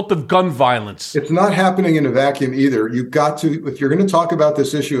result of gun violence. It's not happening in a vacuum either. You've got to, if you're going to talk about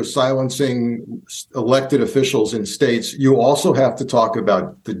this issue of silencing elected officials in states, you also have to talk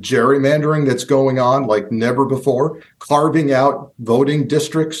about the gerrymandering that's going on like never before, carving out voting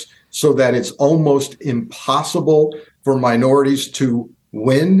districts so that it's almost impossible for minorities to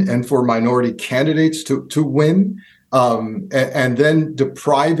win and for minority candidates to win, and then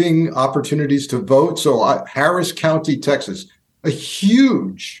depriving opportunities to vote. So Harris County, Texas, a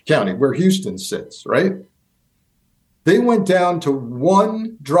huge county where Houston sits, right? They went down to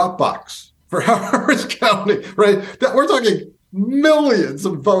one drop box for Harris County, right? We're talking millions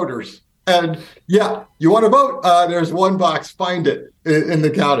of voters. And yeah, you want to vote? There's one box, find it in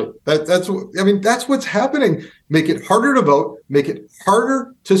the county. That's what's happening. Make it harder to vote, make it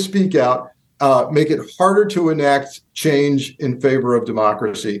harder to speak out, make it harder to enact change in favor of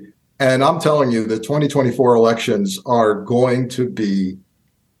democracy. And I'm telling you, the 2024 elections are going to be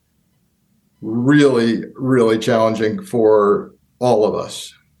really, really challenging for all of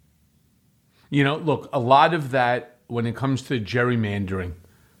us. You know, look, a lot of that, when it comes to gerrymandering,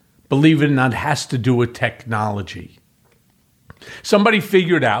 believe it or not, has to do with technology. Somebody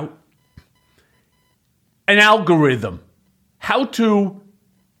figured out an algorithm, how to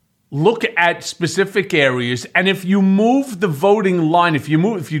look at specific areas, and if you move the voting line, if you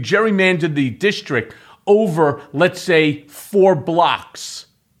gerrymander the district over, let's say, 4 blocks,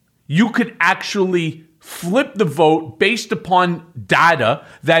 you could actually flip the vote based upon data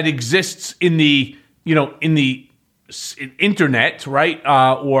that exists in the internet, right,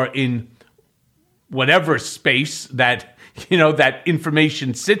 or in whatever space that that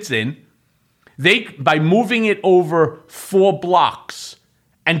information sits in. By moving it over 4 blocks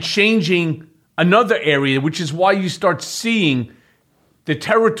and changing another area, which is why you start seeing the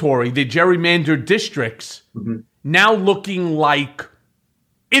territory, the gerrymandered districts, now looking like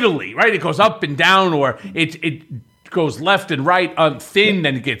Italy, right? It goes up and down, or it goes left and right, thin,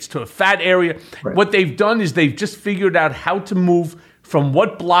 then it gets to a fat area. Right. What they've done is they've just figured out how to move from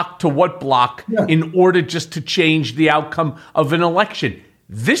what block to what block in order just to change the outcome of an election.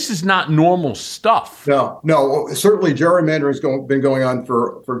 This is not normal stuff. No, certainly gerrymandering has been going on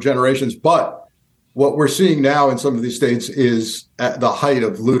for generations, but what we're seeing now in some of these states is at the height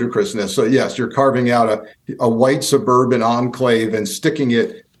of ludicrousness. So yes, you're carving out a white suburban enclave and sticking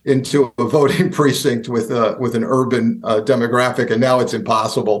it into a voting precinct with an urban demographic, and now it's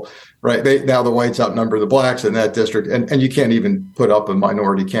impossible, right? Now the whites outnumber the blacks in that district, and you can't even put up a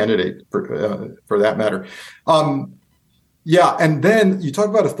minority candidate for that matter. Yeah, and then you talk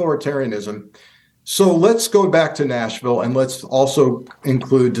about authoritarianism. So let's go back to Nashville, and let's also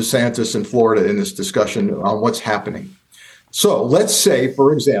include DeSantis in Florida in this discussion on what's happening. So let's say,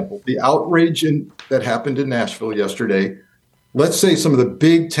 for example, the outrage that happened in Nashville yesterday, let's say some of the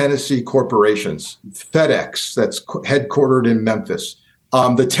big Tennessee corporations, FedEx, that's headquartered in Memphis,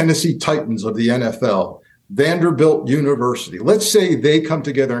 the Tennessee Titans of the NFL, Vanderbilt University, let's say they come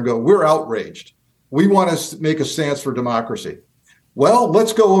together and go, we're outraged. We want to make a stance for democracy. Well,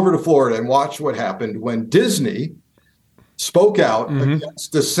 let's go over to Florida and watch what happened when Disney spoke out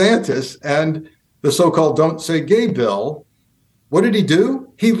against DeSantis and the so-called Don't Say Gay bill. What did he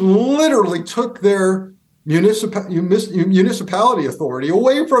do? He literally took their municipality authority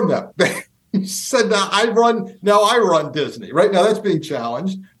away from them. He said, now I run Disney, right? Now that's being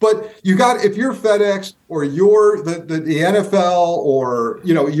challenged. But if you're FedEx or you're the NFL, or,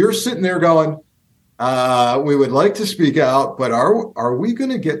 you're sitting there going, we would like to speak out, but are we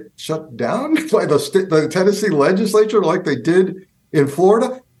going to get shut down by the Tennessee legislature like they did in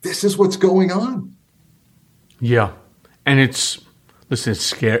Florida? This is what's going on. Yeah. And it's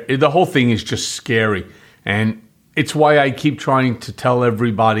scary. The whole thing is just scary. And it's why I keep trying to tell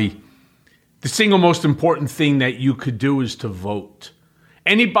everybody the single most important thing that you could do is to vote.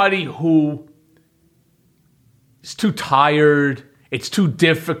 Anybody who is too tired, it's too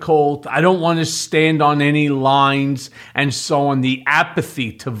difficult, I don't want to stand on any lines, and so on, the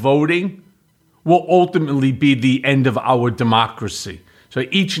apathy to voting will ultimately be the end of our democracy. So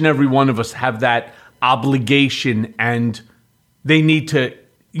each and every one of us have that obligation, and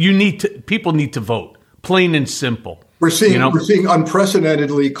people need to vote, plain and simple. We're seeing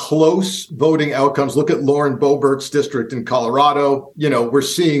unprecedentedly close voting outcomes. Look at Lauren Boebert's district in Colorado. We're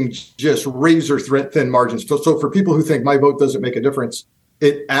seeing just razor thin margins. So for people who think my vote doesn't make a difference,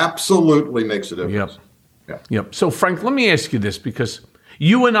 it absolutely makes a difference. Yep. So Frank, let me ask you this, because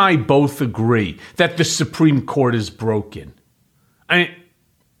You and I both agree that the Supreme Court is broken. I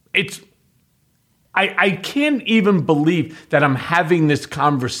can't even believe that I'm having this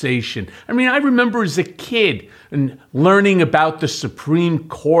conversation. I mean, I remember as a kid and learning about the Supreme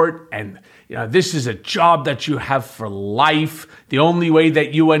Court, and this is a job that you have for life. The only way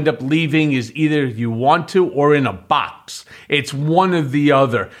that you end up leaving is either you want to or in a box. It's one or the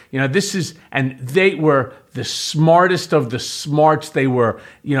other. And they were the smartest of the smarts. They were,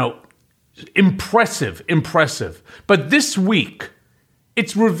 impressive. But this week,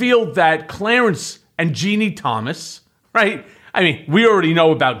 it's revealed that Clarence and Jeannie Thomas, right? I mean, we already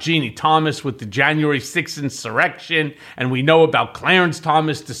know about Jeannie Thomas with the January 6th insurrection, and we know about Clarence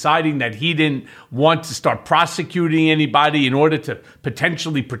Thomas deciding that he didn't want to start prosecuting anybody in order to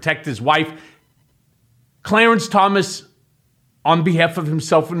potentially protect his wife. Clarence Thomas, on behalf of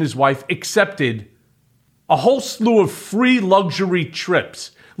himself and his wife, accepted a whole slew of free luxury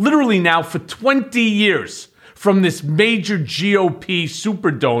trips, literally now for 20 years, from this major GOP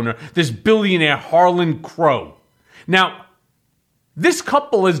super donor, this billionaire Harlan Crow. Now, this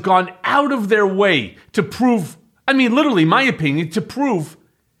couple has gone out of their way to prove, literally, my opinion, to prove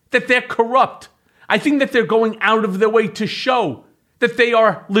that they're corrupt. I think that they're going out of their way to show that they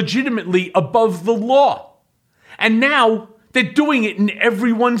are legitimately above the law. And now they're doing it in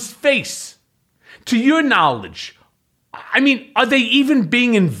everyone's face. To your knowledge, are they even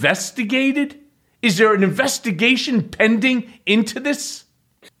being investigated? Is there an investigation pending into this?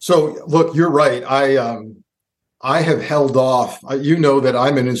 So, look, you're right. I have held off. You know that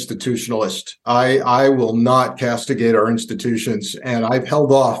I'm an institutionalist. I will not castigate our institutions, and I've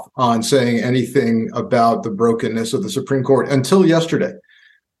held off on saying anything about the brokenness of the Supreme Court until yesterday,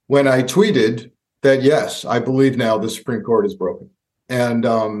 when I tweeted that, yes, I believe now the Supreme Court is broken. And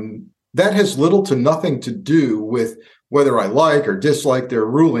that has little to nothing to do with whether I like or dislike their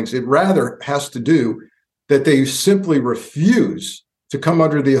rulings. It rather has to do that they simply refuse to come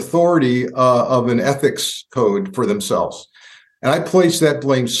under the authority of an ethics code for themselves. And I place that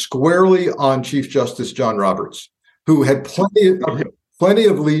blame squarely on Chief Justice John Roberts, who had plenty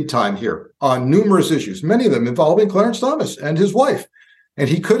of lead time here on numerous issues, many of them involving Clarence Thomas and his wife. And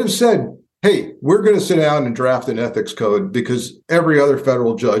he could have said, hey, we're going to sit down and draft an ethics code because every other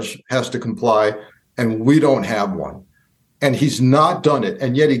federal judge has to comply and we don't have one. And he's not done it.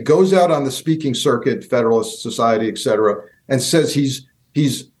 And yet he goes out on the speaking circuit, Federalist Society, et cetera, and says he's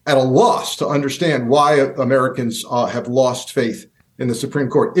at a loss to understand why Americans have lost faith in the Supreme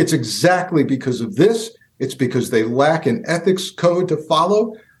Court. It's exactly because of this. It's because they lack an ethics code to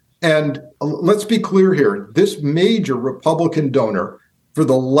follow. And let's be clear here. This major Republican donor for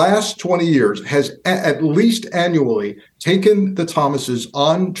the last 20 years has at least annually taken the Thomases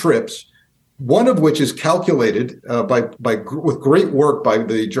on trips, one of which is calculated with great work by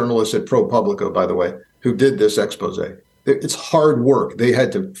the journalists at ProPublica, by the way, who did this expose. It's hard work. They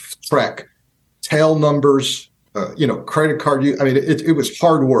had to track tail numbers, credit card. It was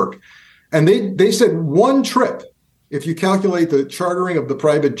hard work. And they said one trip, if you calculate the chartering of the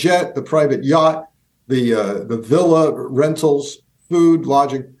private jet, the private yacht, the villa rentals, food,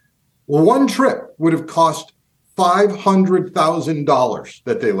 lodging, one trip would have cost $500,000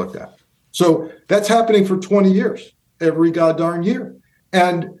 that they looked at. So that's happening for 20 years, every goddamn year.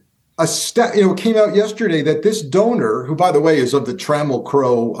 And it came out yesterday that this donor, who, by the way, is of the Trammell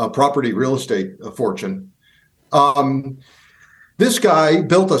Crow property real estate fortune, this guy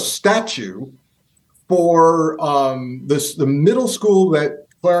built a statue for the middle school that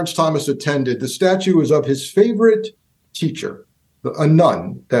Clarence Thomas attended. The statue is of his favorite teacher, a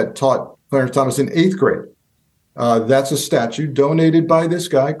nun that taught Clarence Thomas in 8th grade. That's a statue donated by this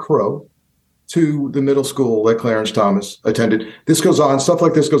guy, Crow, to the middle school that Clarence Thomas attended. This goes on, stuff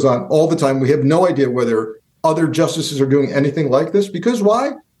like this goes on all the time. We have no idea whether other justices are doing anything like this, because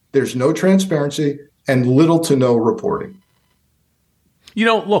why? There's no transparency and little to no reporting.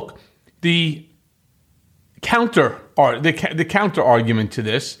 Look, the counter argument to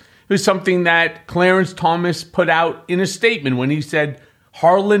this is something that Clarence Thomas put out in a statement when he said,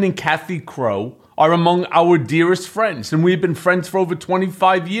 Harlan and Kathy Crow are among our dearest friends, and we've been friends for over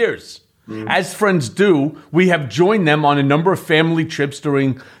 25 years. As friends do, we have joined them on a number of family trips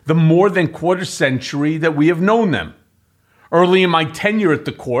during the more than quarter century that we have known them. Early in my tenure at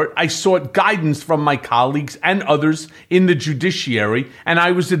the court, I sought guidance from my colleagues and others in the judiciary, and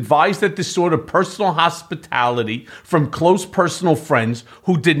I was advised that this sort of personal hospitality from close personal friends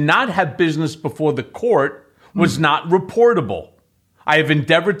who did not have business before the court was not reportable. I have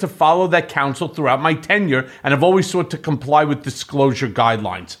endeavored to follow that counsel throughout my tenure and have always sought to comply with disclosure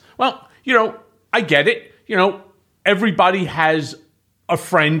guidelines. Well, I get it. Everybody has a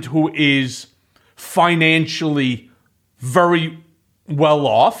friend who is financially very well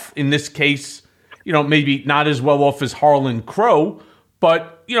off. In this case, maybe not as well off as Harlan Crow,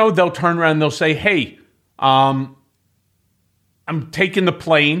 but, they'll turn around and they'll say, hey, I'm taking the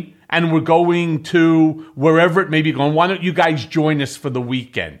plane and we're going to wherever it may be going. Why don't you guys join us for the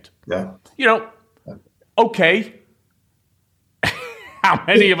weekend? Yeah. Okay. How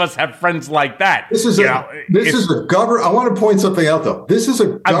many of us have friends like that? This is a government. I want to point something out, though. This is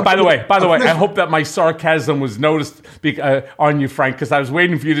a by the way, I hope that my sarcasm was noticed on you, Frank, because I was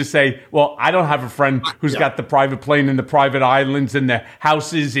waiting for you to say, well, I don't have a friend who's got the private plane and the private islands and the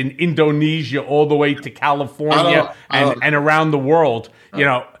houses in Indonesia all the way to California and around the world.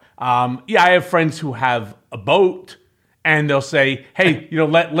 I have friends who have a boat. And they'll say, "Hey,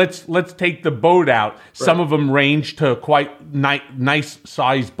 let's take the boat out." Right. Some of them range to quite nice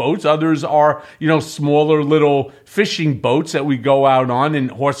sized boats. Others are, smaller little fishing boats that we go out on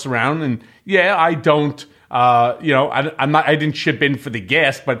and horse around. And I don't, I didn't chip in for the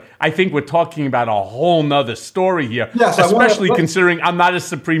gas, but I think we're talking about a whole nother story here. Yes, especially considering I'm not a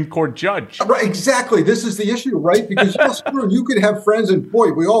Supreme Court judge. Right, exactly. This is the issue, right? Because you could have friends, and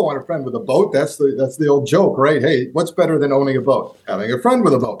boy, we all want a friend with a boat. That's the old joke, right? Hey, what's better than owning a boat? Having a friend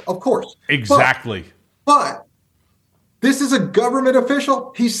with a boat, of course. Exactly. But this is a government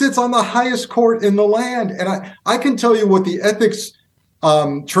official. He sits on the highest court in the land, and I can tell you what the ethics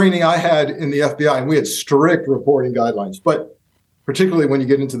training I had in the FBI, and we had strict reporting guidelines, but particularly when you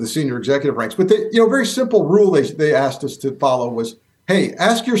get into the senior executive ranks. But very simple rule they asked us to follow was, hey,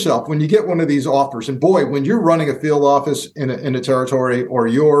 ask yourself when you get one of these offers, and boy, when you're running a field office in a territory or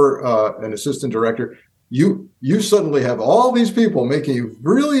you're an assistant director, you suddenly have all these people making you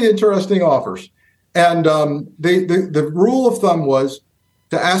really interesting offers. And the rule of thumb was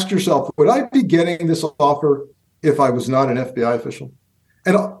to ask yourself, would I be getting this offer if I was not an FBI official?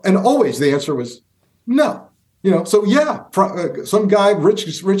 And always the answer was no. Some guy,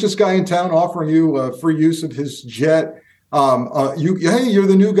 richest guy in town, offering you free use of his jet. You're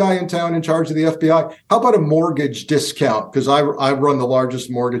the new guy in town in charge of the FBI. How about a mortgage discount? Because I run the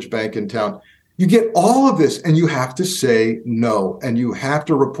largest mortgage bank in town. You get all of this, and you have to say no, and you have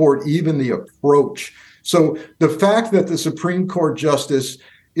to report even the approach. So the fact that the Supreme Court justice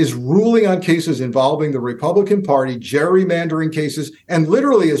is ruling on cases involving the Republican Party, gerrymandering cases, and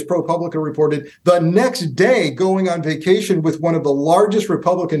literally, as ProPublica reported, the next day going on vacation with one of the largest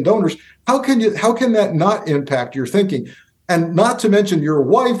Republican donors. How can that not impact your thinking? And not to mention your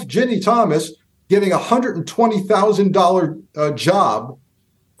wife, Ginny Thomas, getting $120,000 job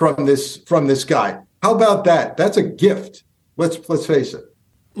from this guy. How about that? That's a gift. Let's face it.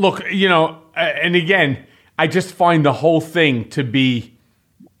 Look, and again, I just find the whole thing to be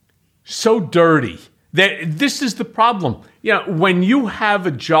so dirty. That this is the problem. When you have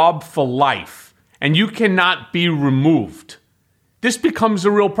a job for life and you cannot be removed, this becomes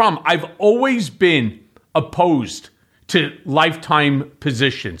a real problem. I've always been opposed to lifetime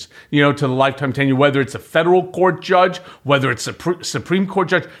positions, to the lifetime tenure, whether it's a federal court judge, whether it's a Supreme Court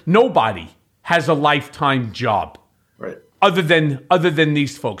judge. Nobody has a lifetime job. Right. Other than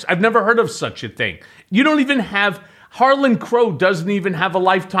these folks. I've never heard of such a thing. You don't even have Harlan Crow doesn't even have a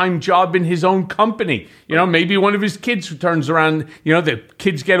lifetime job in his own company. Maybe one of his kids who turns around, the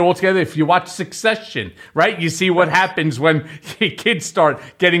kids get all together. If you watch Succession, right, you see what happens when kids start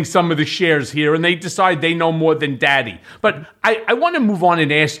getting some of the shares here and they decide they know more than daddy. But I want to move on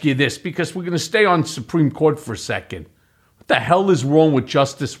and ask you this, because we're going to stay on Supreme Court for a second. What the hell is wrong with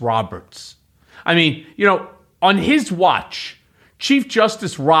Justice Roberts? I mean, on his watch, Chief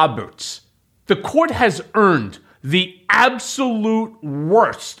Justice Roberts, the court has earned the absolute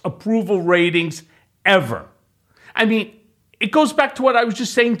worst approval ratings ever. I mean, it goes back to what I was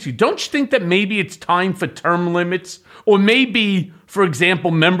just saying to you. Don't you think that maybe it's time for term limits? Or maybe, for example,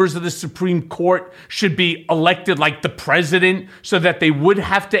 members of the Supreme Court should be elected like the president so that they would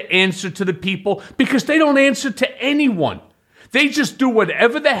have to answer to the people? Because they don't answer to anyone. They just do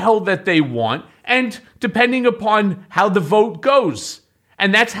whatever the hell that they want, and depending upon how the vote goes.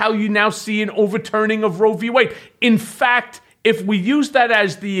 And that's how you now see an overturning of Roe v. Wade. In fact, if we use that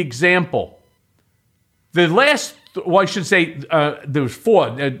as the example, the last, I should say, there was four,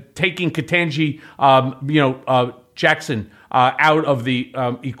 taking Ketanji, Jackson out of the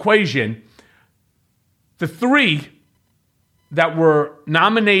equation. The three that were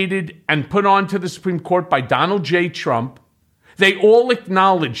nominated and put onto the Supreme Court by Donald J. Trump, they all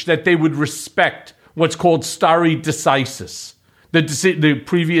acknowledged that they would respect what's called stare decisis. The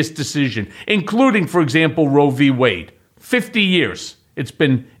previous decision, including, for example, Roe v. Wade. 50 years it's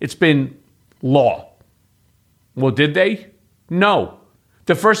been law. Well, did they? No.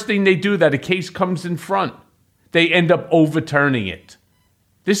 the first thing they do that a case comes in front, they end up overturning it.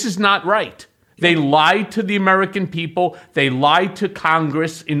 This is not right. They lied to the American people. They lied to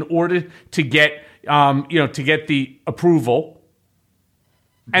Congress in order to get, to get the approval.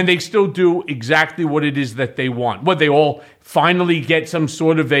 And they still do exactly what it is that they want. What, they all finally get some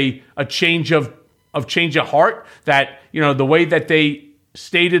sort of a change of heart, that, the way that they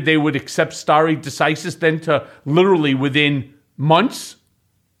stated they would accept stare decisis, then to literally within months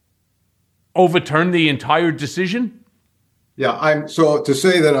overturn the entire decision? Yeah, so to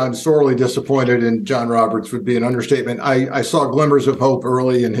say that I'm sorely disappointed in John Roberts would be an understatement. I saw glimmers of hope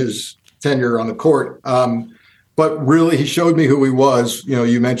early in his tenure on the court, but really he showed me who he was.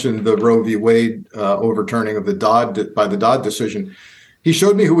 You mentioned the Roe v. Wade overturning of the Dodd decision. He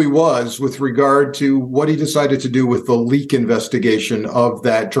showed me who he was with regard to what he decided to do with the leak investigation of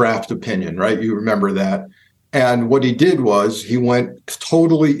that draft opinion, right? You remember that. And what he did was he went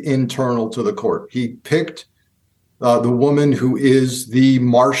totally internal to the court. He picked the woman who is the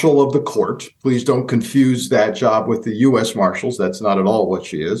marshal of the court. Please don't confuse that job with the U.S. Marshals. That's not at all what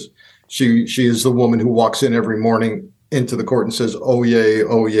she is. She is the woman who walks in every morning into the court and says, "Oh yay,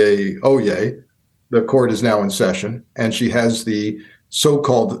 oh yay, oh yay." The court is now in session, and she has the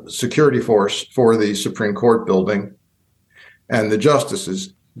so-called security force for the Supreme Court building and the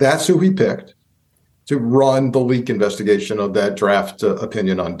justices. That's who he picked to run the leak investigation of that draft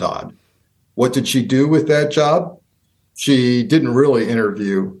opinion on Dodd. What did she do with that job? She didn't really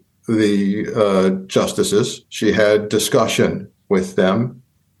interview the justices. She had discussion with them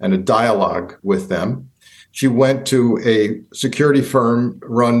and a dialogue with them. She went to a security firm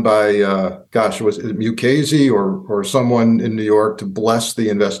run by, was it Mukasey or someone in New York to bless the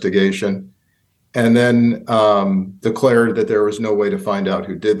investigation, and then declared that there was no way to find out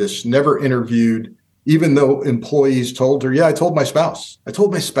who did this. Never interviewed, even though employees told her, I told my spouse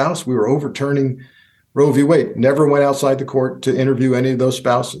we were overturning Roe v. Wade. Never went outside the court to interview any of those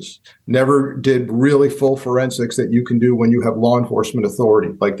spouses. Never did really full forensics that you can do when you have law enforcement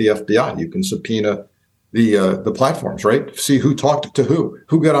authority, like the FBI. You can subpoena the platforms, right? See who talked to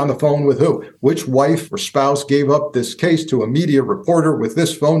who got on the phone with who, which wife or spouse gave up this case to a media reporter with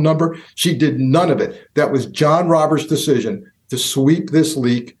this phone number. She did none of it. That was John Roberts' decision to sweep this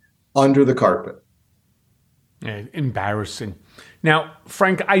leak under the carpet. Yeah, embarrassing. Now,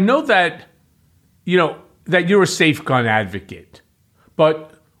 Frank, I know that that you're a safe gun advocate,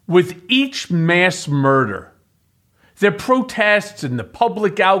 but with each mass murder, there are protests and the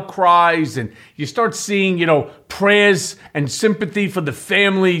public outcries, and you start seeing, prayers and sympathy for the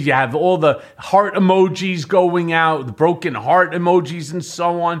family. You have all the heart emojis going out, the broken heart emojis and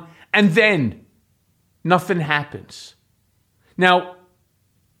so on. And then nothing happens. Now,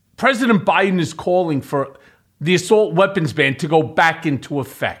 President Biden is calling for the assault weapons ban to go back into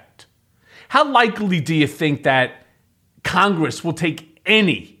effect. How likely do you think that Congress will take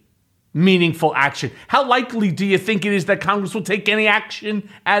any meaningful action? How likely do you think it is that Congress will take any action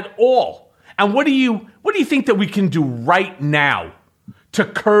at all? And what do you think that we can do right now to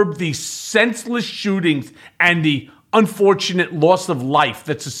curb these senseless shootings and the unfortunate loss of life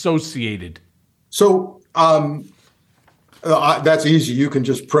that's associated? So that's easy. You can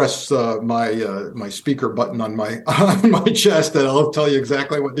just press my speaker button on my chest, and I'll tell you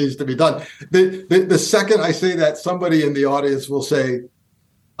exactly what needs to be done. The second I say that, somebody in the audience will say,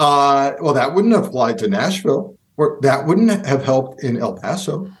 well, that wouldn't have applied to Nashville, or that wouldn't have helped in El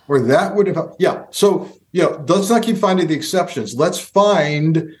Paso, or that would have helped. Yeah. So, let's not keep finding the exceptions. Let's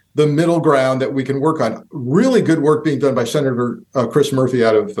find the middle ground that we can work on. Really good work being done by Senator Chris Murphy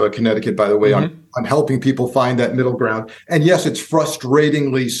out of Connecticut, by the way, on helping people find that middle ground. And yes, it's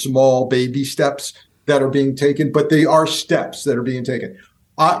frustratingly small baby steps that are being taken, but they are steps that are being taken.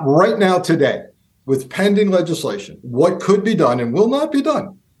 Right now, today, with pending legislation, what could be done and will not be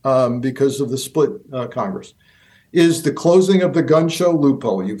done because of the split Congress is the closing of the gun show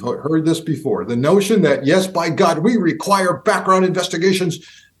loophole. You've heard this before. The notion that, yes, by God, we require background investigations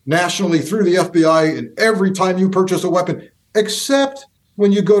nationally through the FBI and every time you purchase a weapon, except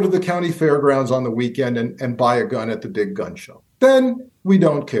when you go to the county fairgrounds on the weekend and buy a gun at the big gun show. Then we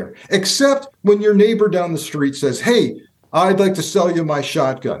don't care. Except when your neighbor down the street says, "Hey, I'd like to sell you my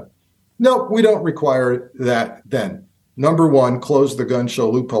shotgun." No, we don't require that then. Number one, close the gun show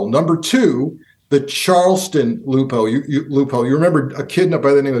loophole. Number two, the Charleston loophole. You remember a kid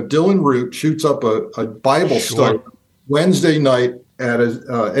by the name of Dylan Root shoots up a Bible study Wednesday night at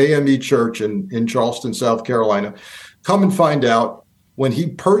a AME church in Charleston, South Carolina. Come and find out, when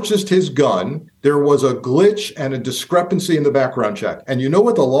he purchased his gun, there was a glitch and a discrepancy in the background check. And you know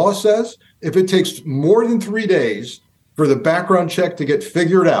what the law says? If it takes more than 3 days for the background check to get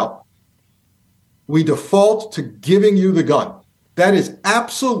figured out, we default to giving you the gun. That is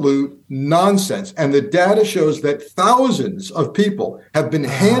absolute nonsense. And the data shows that thousands of people have been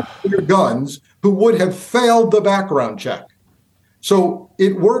handed their guns who would have failed the background check. So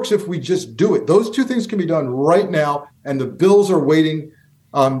it works if we just do it. Those two things can be done right now, and the bills are waiting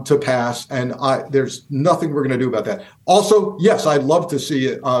to pass, and there's nothing we're going to do about that. Also, yes, I'd love to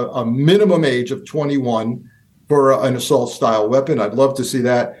see a minimum age of 21 for an assault-style weapon. I'd love to see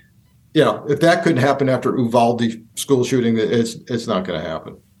that. You know, if that couldn't happen after Uvalde school shooting, it's not going to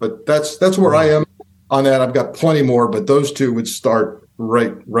happen. But that's where I am on that. I've got plenty more, but those two would start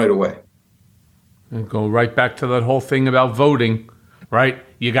right away. And go right back to that whole thing about voting, right?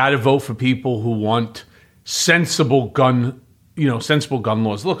 You got to vote for people who want sensible gun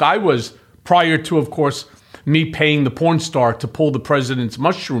laws. Look, I was, prior to, of course, me paying the porn star to pull the president's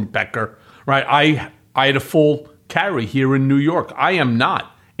mushroom pecker, right? I had a full carry here in New York. I am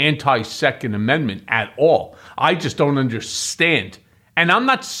not anti-Second Amendment at all. I just don't understand. And I'm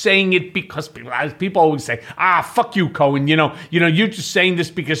not saying it because people always say, fuck you, Cohen. You're just saying this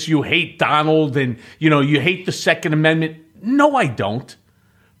because you hate Donald and, you hate the Second Amendment. No, I don't.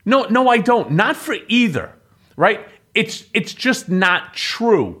 No, I don't. Not for either, right? It's just not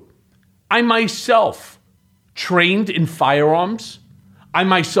true. I myself trained in firearms. I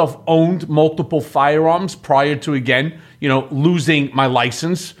myself owned multiple firearms prior to, again, losing my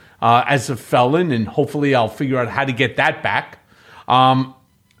license as a felon, and hopefully I'll figure out how to get that back.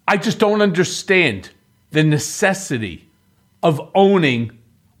 I just don't understand the necessity of owning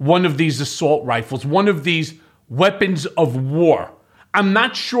one of these assault rifles, one of these weapons of war. I'm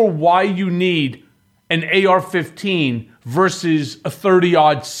not sure why you need an AR-15 versus a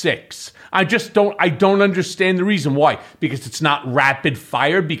 30-06. I don't understand the reason why. Because it's not rapid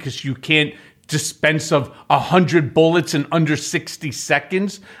fire, because you can't dispense of 100 bullets in under 60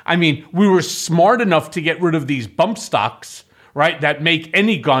 seconds. I mean, we were smart enough to get rid of these bump stocks, right, that make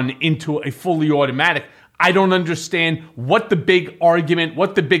any gun into a fully automatic. I don't understand what the big argument,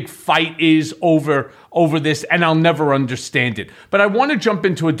 what the big fight is over this, and I'll never understand it. But I want to jump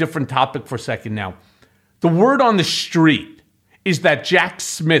into a different topic for a second now. The word on the street is that Jack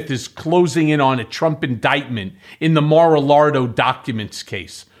Smith is closing in on a Trump indictment in the Mar-a-Lago documents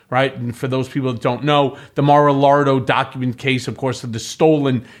case, right? And for those people that don't know, the Mar-a-Lago document case, of course, are the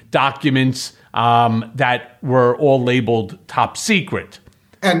stolen documents that were all labeled top secret.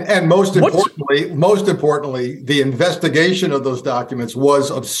 And most importantly, the investigation of those documents was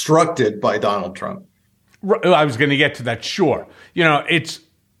obstructed by Donald Trump. I was going to get to that, sure.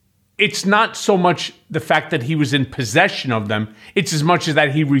 It's not so much the fact that he was in possession of them, it's as much as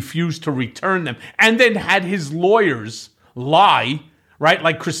that he refused to return them and then had his lawyers lie, right?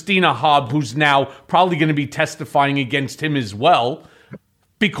 Like Christina Hobb, who's now probably going to be testifying against him as well,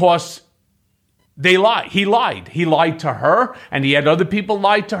 because they lied. He lied. He lied to her, and he had other people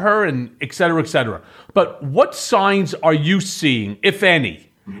lie to her, and et cetera, et cetera. But what signs are you seeing, if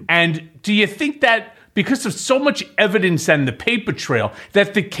any? And do you think that because of so much evidence and the paper trail,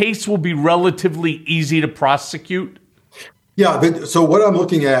 that the case will be relatively easy to prosecute? Yeah, so what I'm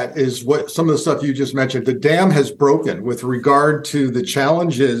looking at is what some of the stuff you just mentioned. The dam has broken with regard to the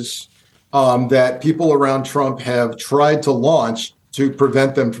challenges that people around Trump have tried to launch to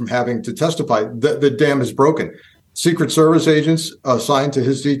prevent them from having to testify. The dam is broken. Secret Service agents assigned to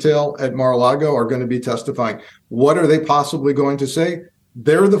his detail at Mar-a-Lago are going to be testifying. What are they possibly going to say?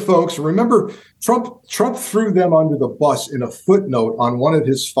 They're the folks. Remember, Trump threw them under the bus in a footnote on one of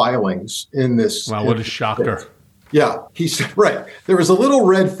his filings in this. Wow, what a shocker. Yeah, he said, right. There was a little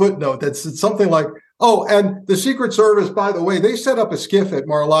red footnote that said something like, oh, and the Secret Service, by the way, they set up a skiff at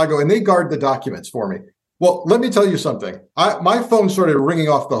Mar-a-Lago and they guard the documents for me. Well, let me tell you something. My phone started ringing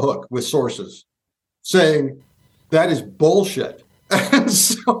off the hook with sources saying that is bullshit. And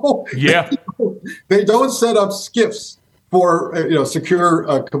so yeah, they don't set up skiffs for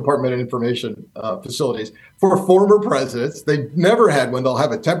secure compartment information facilities for former presidents. They never had one. They'll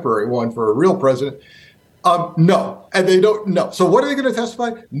have a temporary one for a real president. No, and they don't know. So what are they going to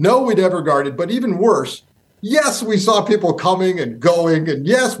testify? No, we never guarded. But even worse, yes, we saw people coming and going. And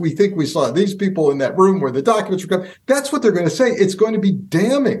yes, we think we saw these people in that room where the documents were coming. That's what they're going to say. It's going to be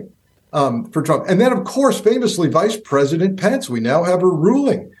damning for Trump. And then, of course, famously, Vice President Pence, we now have a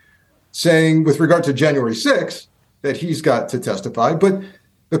ruling saying with regard to January 6th that he's got to testify. But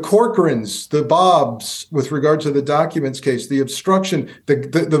the Corcorans, the Bobs, with regard to the documents case, the obstruction,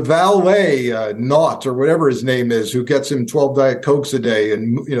 the valet, Knott, or whatever his name is, who gets him 12 Diet Cokes a day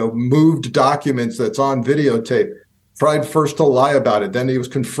and, moved documents that's on videotape, tried first to lie about it. Then he was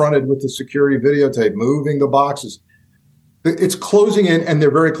confronted with the security videotape, moving the boxes. It's closing in, and they're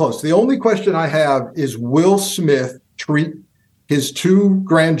very close. The only question I have is, will Smith treat his 2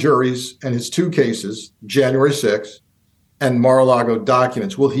 grand juries and his 2 cases, January 6th and Mar-a-Lago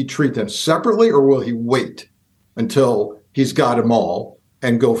documents, will he treat them separately, or will he wait until he's got them all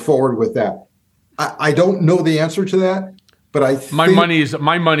and go forward with that? I don't know the answer to that, but I think...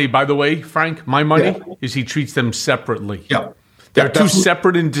 My money, by the way, Frank, is he treats them separately. Yeah. They're 2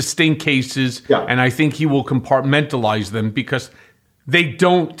 separate and distinct cases, and I think he will compartmentalize them because they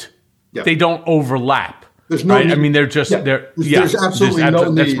don't overlap. There's no need. I mean, they're just there's absolutely no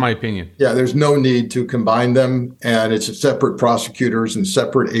need. That's my opinion. Yeah, there's no need to combine them, and it's separate prosecutors and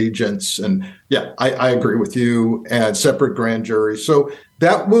separate agents, and I agree with you, and separate grand juries. So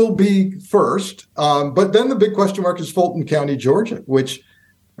that will be first, but then the big question mark is Fulton County, Georgia, which,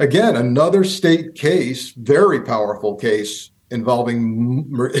 again, another state case, very powerful case, involving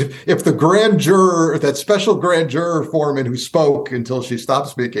if the grand juror, that special grand juror foreman who spoke until she stopped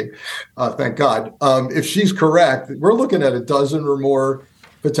speaking, thank God, if she's correct, we're looking at a dozen or more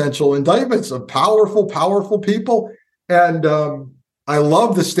potential indictments of powerful people. And I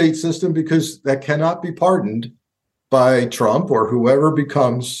love the state system because that cannot be pardoned by Trump or whoever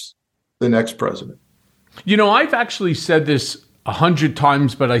becomes the next president. You know, I've actually said this 100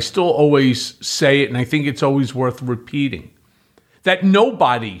 times, but I still always say it, and I think it's always worth repeating. That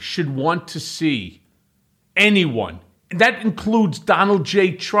nobody should want to see anyone, and that includes Donald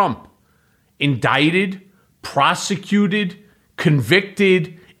J. Trump, indicted, prosecuted,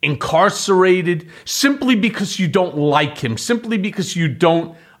 convicted, incarcerated, simply because you don't like him, simply because you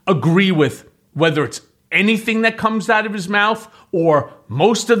don't agree with whether it's anything that comes out of his mouth, or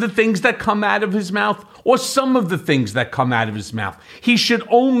most of the things that come out of his mouth, or some of the things that come out of his mouth. He should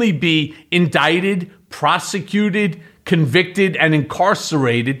only be indicted, prosecuted, convicted, and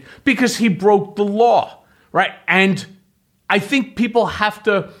incarcerated because he broke the law, right? And I think people have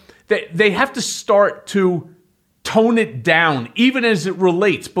to, they have to start to tone it down, even as it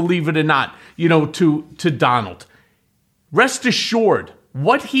relates, believe it or not, to Donald. Rest assured,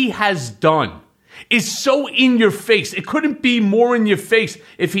 what he has done is so in your face. It couldn't be more in your face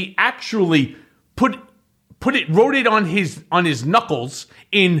if he actually wrote it on his knuckles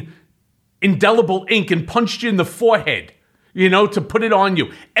in indelible ink and punched you in the forehead, to put it on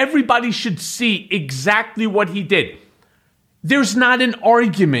you. Everybody should see exactly what he did. There's not an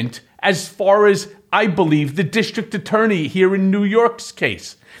argument as far as, I believe, the district attorney here in New York's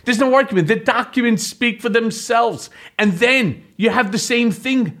case. There's no argument. The documents speak for themselves. And then you have the same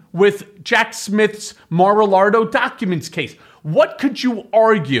thing with Jack Smith's Mar-a-Lago documents case. What could you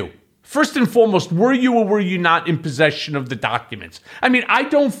argue? First and foremost, were you or were you not in possession of the documents? I mean, I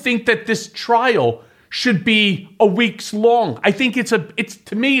don't think that this trial should be a week's long. I think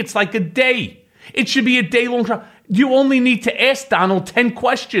to me, it's like a day. It should be a day-long trial. You only need to ask Donald 10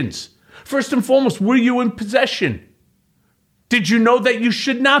 questions. First and foremost, were you in possession? Did you know that you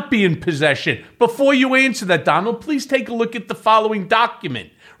should not be in possession? Before you answer that, Donald, please take a look at the following document,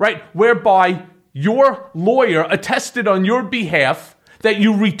 right? Whereby your lawyer attested on your behalf that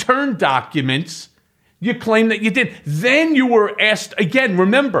you returned documents. You claim that you did. Then you were asked again.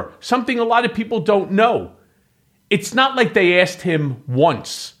 Remember, something a lot of people don't know. It's not like they asked him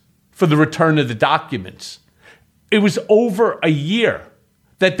once for the return of the documents. It was over a year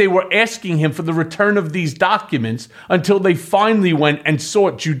that they were asking him for the return of these documents until they finally went and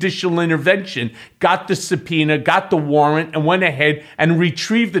sought judicial intervention, got the subpoena, got the warrant, and went ahead and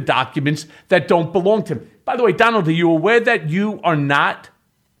retrieved the documents that don't belong to him. By the way, Donald, are you aware that you are not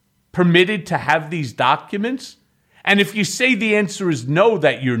permitted to have these documents? And if you say the answer is no,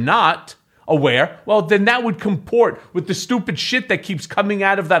 that you're not aware, well, then that would comport with the stupid shit that keeps coming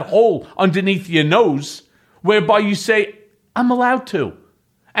out of that hole underneath your nose, whereby you say, I'm allowed to.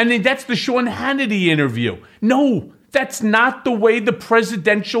 And then that's the Sean Hannity interview. No, that's not the way the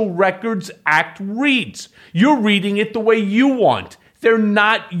Presidential Records Act reads. You're reading it the way you want. They're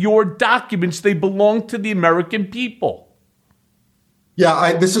not your documents. They belong to the American people.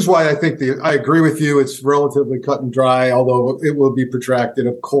 Yeah, this is why I think I agree with you. It's relatively cut and dry, although it will be protracted,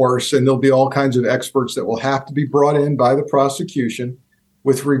 of course, and there'll be all kinds of experts that will have to be brought in by the prosecution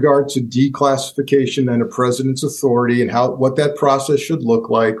with regard to declassification and a president's authority and what that process should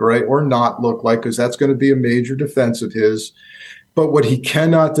look like, right, or not look like, because that's going to be a major defense of his. But what he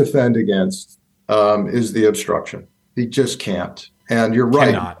cannot defend against is the obstruction. He just can't. And you're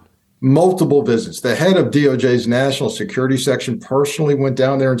right. Cannot. Multiple visits. The head of DOJ's National Security Section personally went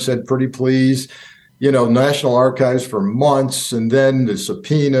down there and said, pretty please, National Archives for months, and then the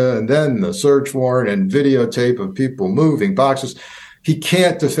subpoena, and then the search warrant and videotape of people moving boxes. He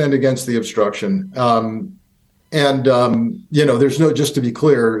can't defend against the obstruction. And, there's just to be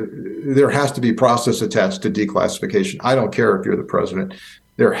clear, there has to be process attached to declassification. I don't care if you're the president.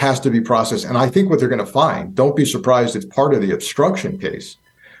 There has to be process. And I think what they're going to find, don't be surprised if part of the obstruction case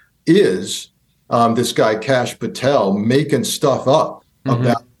is this guy, Kash Patel, making stuff up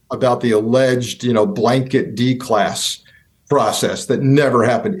about the alleged, blanket declass process that never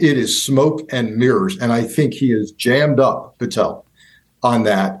happened. It is smoke and mirrors. And I think he is jammed up, Patel, on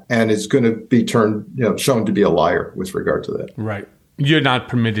that, and is going to be shown to be a liar with regard to that. Right. You're not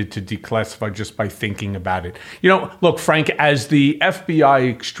permitted to declassify just by thinking about it. Look, Frank, as the FBI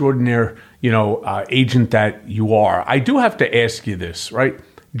extraordinaire, agent that you are, I do have to ask you this, right?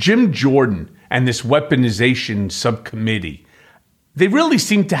 Jim Jordan and this weaponization subcommittee, they really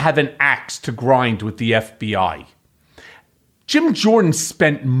seem to have an axe to grind with the FBI. Jim Jordan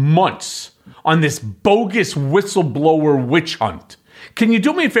spent months on this bogus whistleblower witch hunt. Can you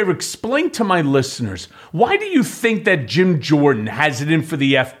do me a favor? Explain to my listeners, why do you think that Jim Jordan has it in for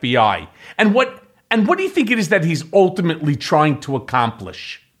the FBI? And what do you think it is that he's ultimately trying to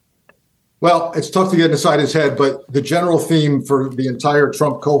accomplish? Well, it's tough to get inside his head, but the general theme for the entire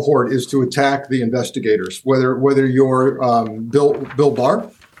Trump cohort is to attack the investigators, whether you're Bill Barr,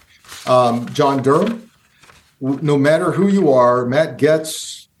 John Durham, no matter who you are, Matt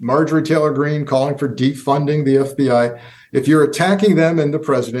Gaetz, Marjorie Taylor Greene calling for defunding the FBI. If you're attacking them and the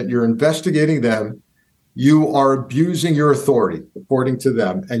president, you're investigating them, you are abusing your authority, according to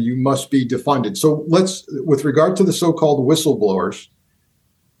them, and you must be defunded. So with regard to the so-called whistleblowers,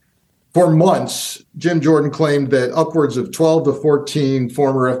 for months, Jim Jordan claimed that upwards of 12 to 14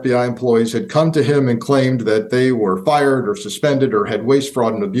 former FBI employees had come to him and claimed that they were fired or suspended or had waste,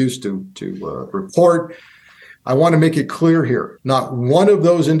 fraud, and abuse to report. I want to make it clear here, not one of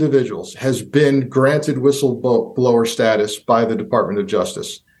those individuals has been granted whistleblower status by the Department of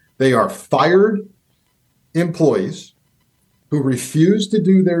Justice. They are fired employees who refused to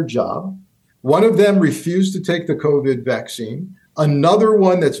do their job. One of them refused to take the COVID vaccine. Another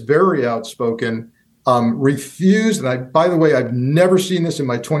one that's very outspoken refused. And by the way, I've never seen this in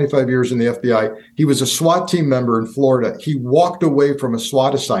my 25 years in the FBI. He was a SWAT team member in Florida. He walked away from a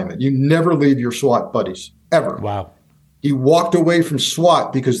SWAT assignment. You never leave your SWAT buddies, ever. Wow. He walked away from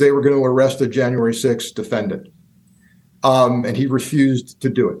SWAT because they were going to arrest a January 6th defendant. And he refused to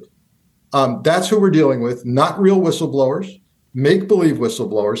do it. That's who we're dealing with, not real whistleblowers, make-believe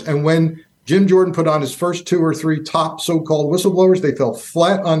whistleblowers. And when Jim Jordan put on his first 2 or 3 top so-called whistleblowers, they fell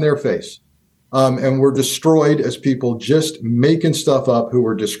flat on their face and were destroyed as people just making stuff up who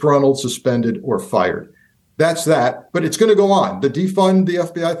were disgruntled, suspended, or fired. That's that. But it's going to go on. The defund the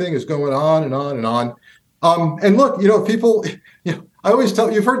FBI thing is going on and on and on. And look, people, I always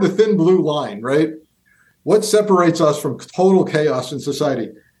tell, you've heard the thin blue line, right? What separates us from total chaos in society?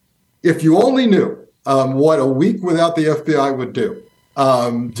 If you only knew what a week without the FBI would do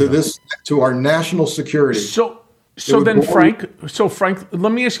to our national security. So Frank,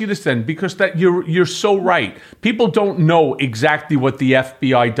 let me ask you this then, because that you're so right. People don't know exactly what the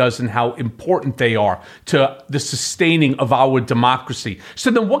FBI does and how important they are to the sustaining of our democracy. So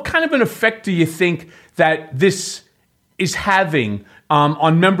then what kind of an effect do you think that this is having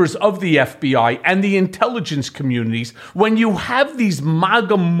on members of the FBI and the intelligence communities when you have these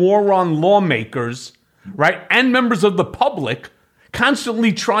MAGA moron lawmakers, right, and members of the public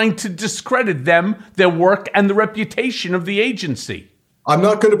constantly trying to discredit them, their work, and the reputation of the agency? I'm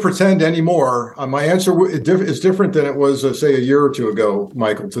not going to pretend anymore. My answer is different than it was, say, a year or two ago,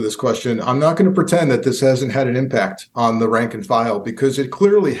 Michael, to this question. I'm not going to pretend that this hasn't had an impact on the rank and file, because it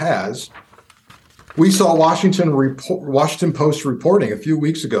clearly has. We saw Washington Post reporting a few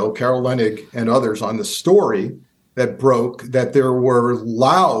weeks ago, Carol Leonnig and others, on the story that broke that there were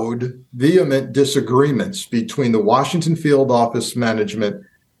loud, vehement disagreements between the Washington field office management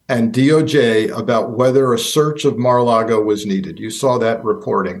and DOJ about whether a search of Mar-a-Lago was needed. You saw that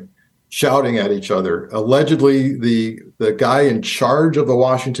reporting, shouting at each other. Allegedly, the guy in charge of the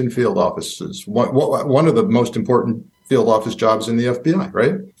Washington field offices, one of the most important field office jobs in the FBI,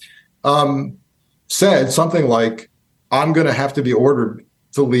 right? Said something like, I'm going to have to be ordered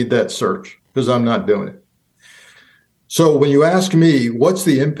to lead that search because I'm not doing it. So when you ask me, what's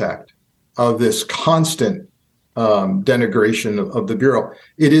the impact of this constant denigration of the Bureau?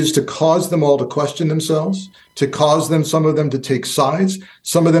 It is to cause them all to question themselves, to cause some of them to take sides,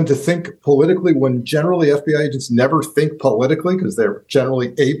 some of them to think politically when generally FBI agents never think politically because they're generally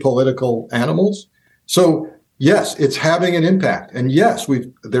apolitical animals. So yes, it's having an impact. And yes,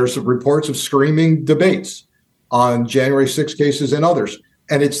 there's reports of screaming debates on January 6 cases and others.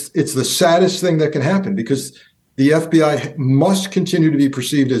 And it's the saddest thing that can happen, because The FBI must continue to be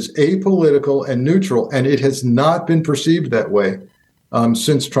perceived as apolitical and neutral, and it has not been perceived that way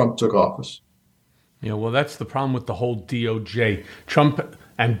since Trump took office. Yeah, well, that's the problem with the whole DOJ. Trump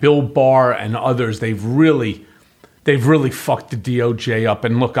and Bill Barr and others, they've really fucked the DOJ up.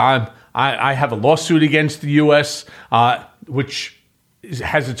 And look, I have a lawsuit against the U.S., which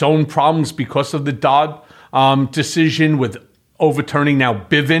has its own problems because of the Dodd decision with overturning now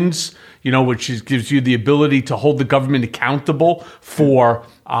Bivens, which gives you the ability to hold the government accountable for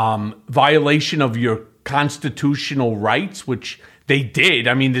violation of your constitutional rights, which they did.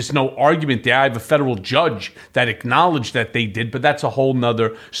 I mean, there's no argument there. I have a federal judge that acknowledged that they did, but that's a whole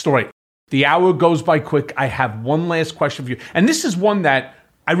nother story. The hour goes by quick. I have one last question for you. And this is one that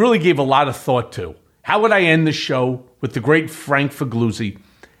I really gave a lot of thought to. How would I end the show with the great Frank Figliuzzi?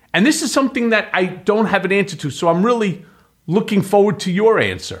 And this is something that I don't have an answer to, so I'm really looking forward to your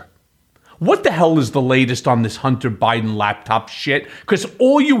answer. What the hell is the latest on this Hunter Biden laptop shit? Because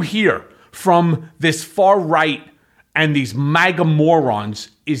all you hear from this far right and these MAGA morons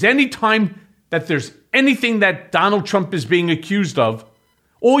is anytime that there's anything that Donald Trump is being accused of,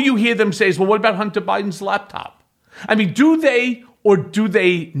 all you hear them say is, well, what about Hunter Biden's laptop? I mean, do they or do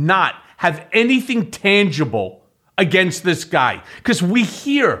they not have anything tangible against this guy? Because we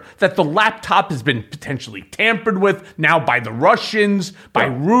hear that the laptop has been potentially tampered with now by the Russians, by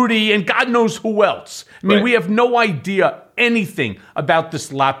Rudy, and God knows who else. I mean, we have no idea anything about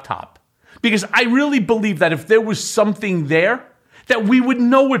this laptop. Because I really believe that if there was something there, that we would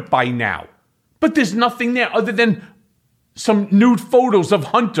know it by now. But there's nothing there other than some nude photos of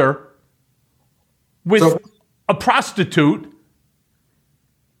Hunter with a prostitute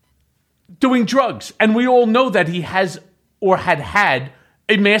doing drugs. And we all know that he has or had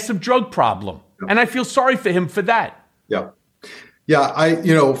a massive drug problem. And I feel sorry for him for that. Yeah.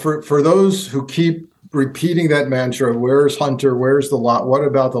 Yeah. For those who keep repeating that mantra, where's Hunter? Where's the lot? What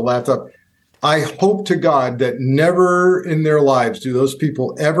about the laptop? I hope to God that never in their lives do those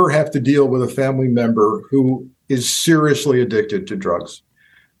people ever have to deal with a family member who is seriously addicted to drugs,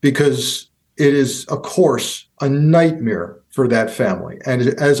 because it is, of course, a nightmare for that family. And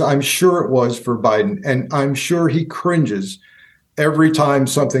as I'm sure it was for Biden, and I'm sure he cringes every time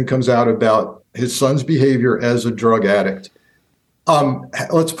something comes out about his son's behavior as a drug addict.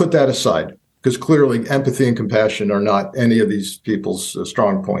 Let's put that aside, because clearly empathy and compassion are not any of these people's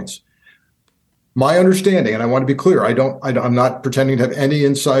strong points. My understanding, and I want to be clear, I'm not pretending to have any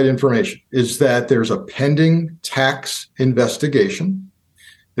inside information, is that there's a pending tax investigation.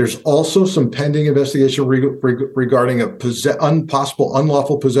 There's also some pending investigation regarding a possible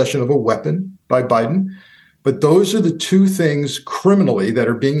unlawful possession of a weapon by Biden. But those are the two things criminally that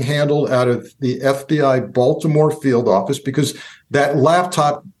are being handled out of the FBI Baltimore field office, because that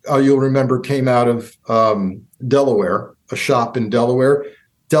laptop, you'll remember, came out of Delaware, a shop in Delaware.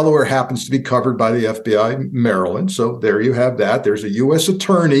 Delaware happens to be covered by the FBI Maryland. So there you have that. There's a U.S.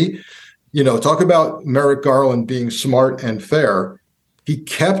 attorney. Talk about Merrick Garland being smart and fair. He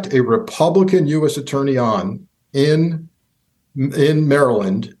kept a Republican U.S. attorney on in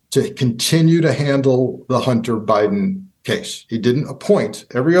Maryland to continue to handle the Hunter Biden case. He didn't appoint.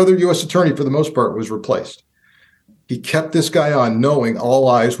 Every other U.S. attorney, for the most part, was replaced. He kept this guy on knowing all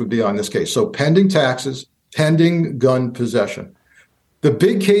eyes would be on this case. So pending taxes, pending gun possession. The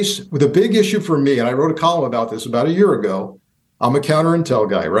big issue for me, and I wrote a column about this about a year ago, I'm a counterintel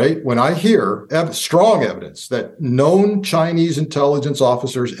guy, right? When I hear strong evidence that known Chinese intelligence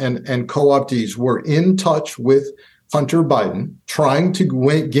officers and co-optees were in touch with Hunter Biden, trying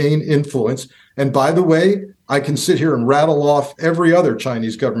to gain influence. And by the way, I can sit here and rattle off every other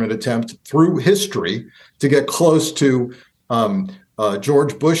Chinese government attempt through history to get close to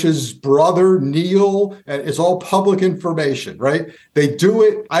George Bush's brother, Neil, and it's all public information, right? They do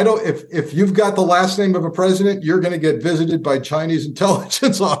it. If you've got the last name of a president, you're going to get visited by Chinese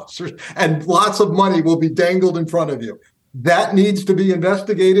intelligence officers, and lots of money will be dangled in front of you. That needs to be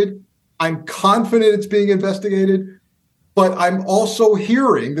investigated. I'm confident it's being investigated, but I'm also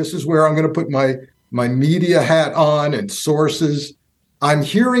hearing, this is where I'm going to put my media hat on and sources. I'm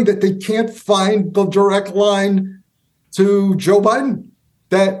hearing that they can't find the direct line to Joe Biden.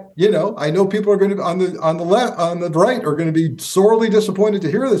 That, I know people are going to on the left, on the right, are going to be sorely disappointed to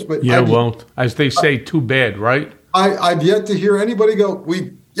hear this. But as they say, too bad, right? I've yet to hear anybody go,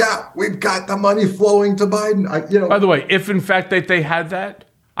 we've got the money flowing to Biden. By the way, if in fact that they had that,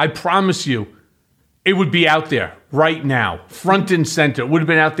 I promise you, it would be out there right now, front and center. It would have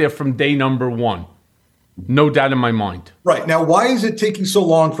been out there from day number one. No doubt in my mind. Right. Now, why is it taking so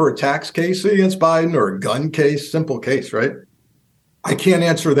long for a tax case against Biden or a gun case? Simple case, right? I can't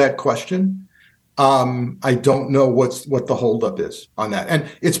answer that question. I don't know what the holdup is on that. And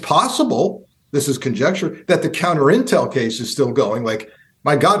it's possible, this is conjecture, that the counterintel case is still going. Like,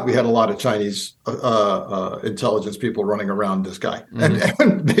 my God, we had a lot of Chinese intelligence people running around this guy. Mm-hmm.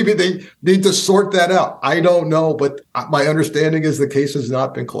 And maybe they need to sort that out. I don't know, but my understanding is the case has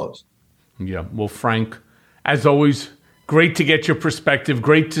not been closed. Yeah. Well, Frank, as always, great to get your perspective.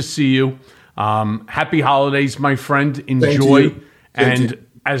 Great to see you. Happy holidays, my friend. Enjoy. And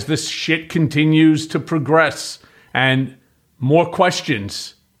as this shit continues to progress and more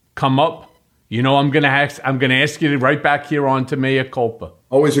questions come up, you know, I'm gonna ask you to right back here on to Mea Culpa.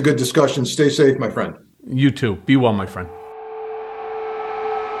 Always a good discussion. Stay safe, my friend. You too. Be well, my friend.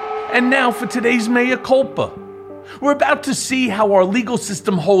 And now for today's Mea Culpa. We're about to see how our legal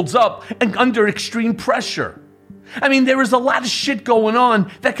system holds up and under extreme pressure. I mean, there is a lot of shit going on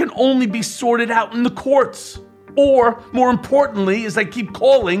that can only be sorted out in the courts. Or, more importantly, as I keep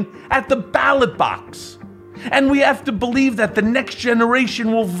calling, at the ballot box. And we have to believe that the next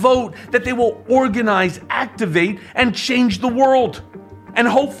generation will vote, that they will organize, activate, and change the world. And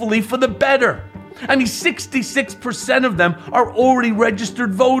hopefully for the better. I mean, 66% of them are already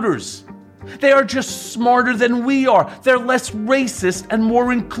registered voters. They are just smarter than we are. They're less racist and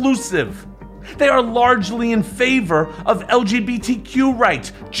more inclusive. They are largely in favor of LGBTQ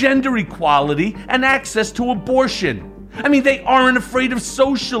rights, gender equality, and access to abortion. I mean, they aren't afraid of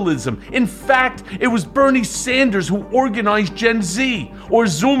socialism. In fact, it was Bernie Sanders who organized Gen Z, or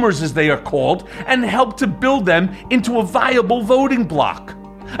Zoomers as they are called, and helped to build them into a viable voting bloc.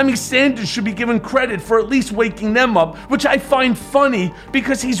 I mean, Sanders should be given credit for at least waking them up, which I find funny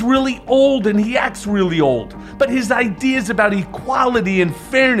because he's really old and he acts really old. But his ideas about equality and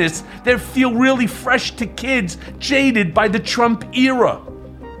fairness, they feel really fresh to kids jaded by the Trump era.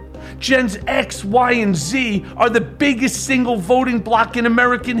 Gens X, Y, and Z are the biggest single voting bloc in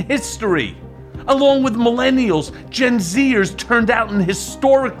American history. Along with millennials, Gen Zers turned out in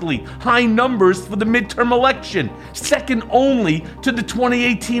historically high numbers for the midterm election, second only to the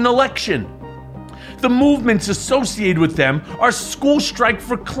 2018 election. The movements associated with them are School Strike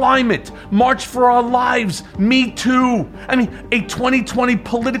for Climate, March for Our Lives, Me Too. I mean, a 2020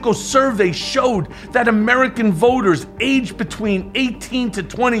 political survey showed that American voters aged between 18 to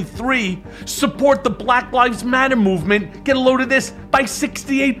 23 support the Black Lives Matter movement, get a load of this, by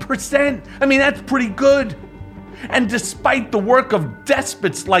 68%. I mean, that's pretty good. And despite the work of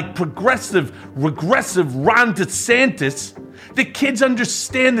despots like regressive Ron DeSantis, the kids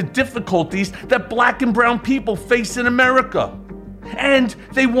understand the difficulties that black and brown people face in America. And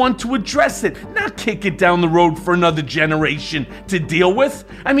they want to address it, not kick it down the road for another generation to deal with.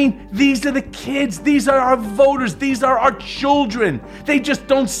 I mean, these are the kids, these are our voters, these are our children. They just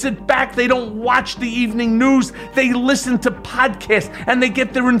don't sit back, they don't watch the evening news, they listen to podcasts, and they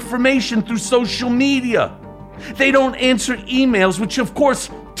get their information through social media. They don't answer emails, which of course,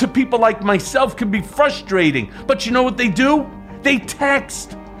 to people like myself can be frustrating. But you know what they do? They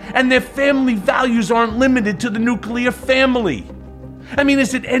text. And their family values aren't limited to the nuclear family. I mean,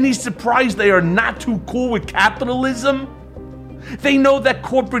 is it any surprise they are not too cool with capitalism? They know that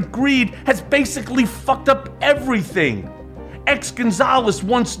corporate greed has basically fucked up everything. Ex Gonzalez,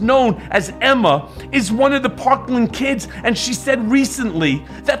 once known as Emma, is one of the Parkland kids, and she said recently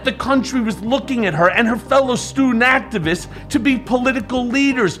that the country was looking at her and her fellow student activists to be political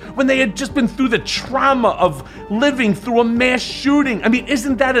leaders when they had just been through the trauma of living through a mass shooting. I mean,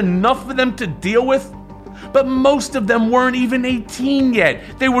 isn't that enough for them to deal with? But most of them weren't even 18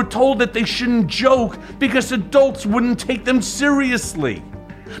 yet. They were told that they shouldn't joke because adults wouldn't take them seriously.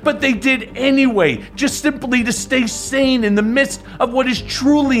 But they did anyway, just simply to stay sane in the midst of what is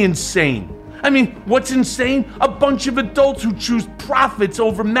truly insane. I mean, what's insane? A bunch of adults who choose profits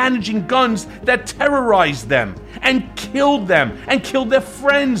over managing guns that terrorize them and killed their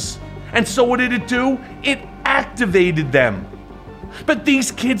friends. And so what did it do? It activated them. But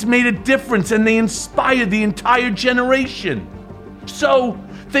these kids made a difference and they inspired the entire generation. So,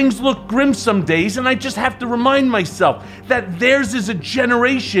 things look grim some days, and I just have to remind myself that theirs is a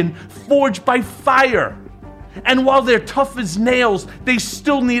generation forged by fire. And while they're tough as nails, they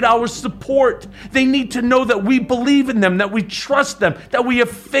still need our support. They need to know that we believe in them, that we trust them, that we have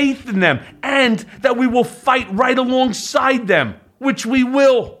faith in them, and that we will fight right alongside them, which we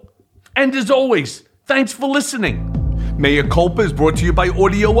will. And as always, thanks for listening. Mea Culpa is brought to you by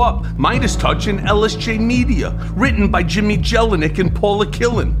Audio Up, Midas Touch, and LSJ Media. Written by Jimmy Jelinek and Paula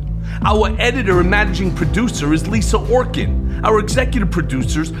Killen. Our editor and managing producer is Lisa Orkin. Our executive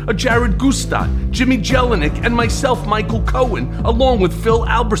producers are Jared Gustad, Jimmy Jelinek, and myself, Michael Cohen, along with Phil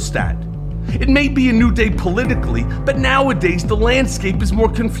Alberstadt. It may be a new day politically, but nowadays the landscape is more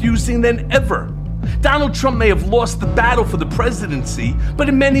confusing than ever. Donald Trump may have lost the battle for the presidency, but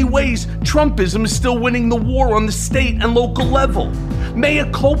in many ways, Trumpism is still winning the war on the state and local level. Mea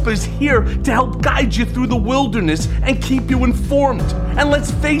Culpa is here to help guide you through the wilderness and keep you informed. And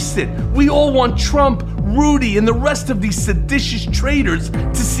let's face it, we all want Trump, Rudy, and the rest of these seditious traitors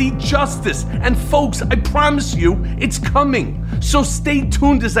to see justice. And folks, I promise you, it's coming. So stay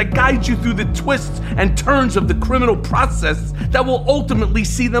tuned as I guide you through the twists and turns of the criminal process that will ultimately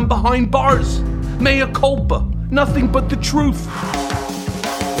see them behind bars. Mea Culpa, nothing but the truth.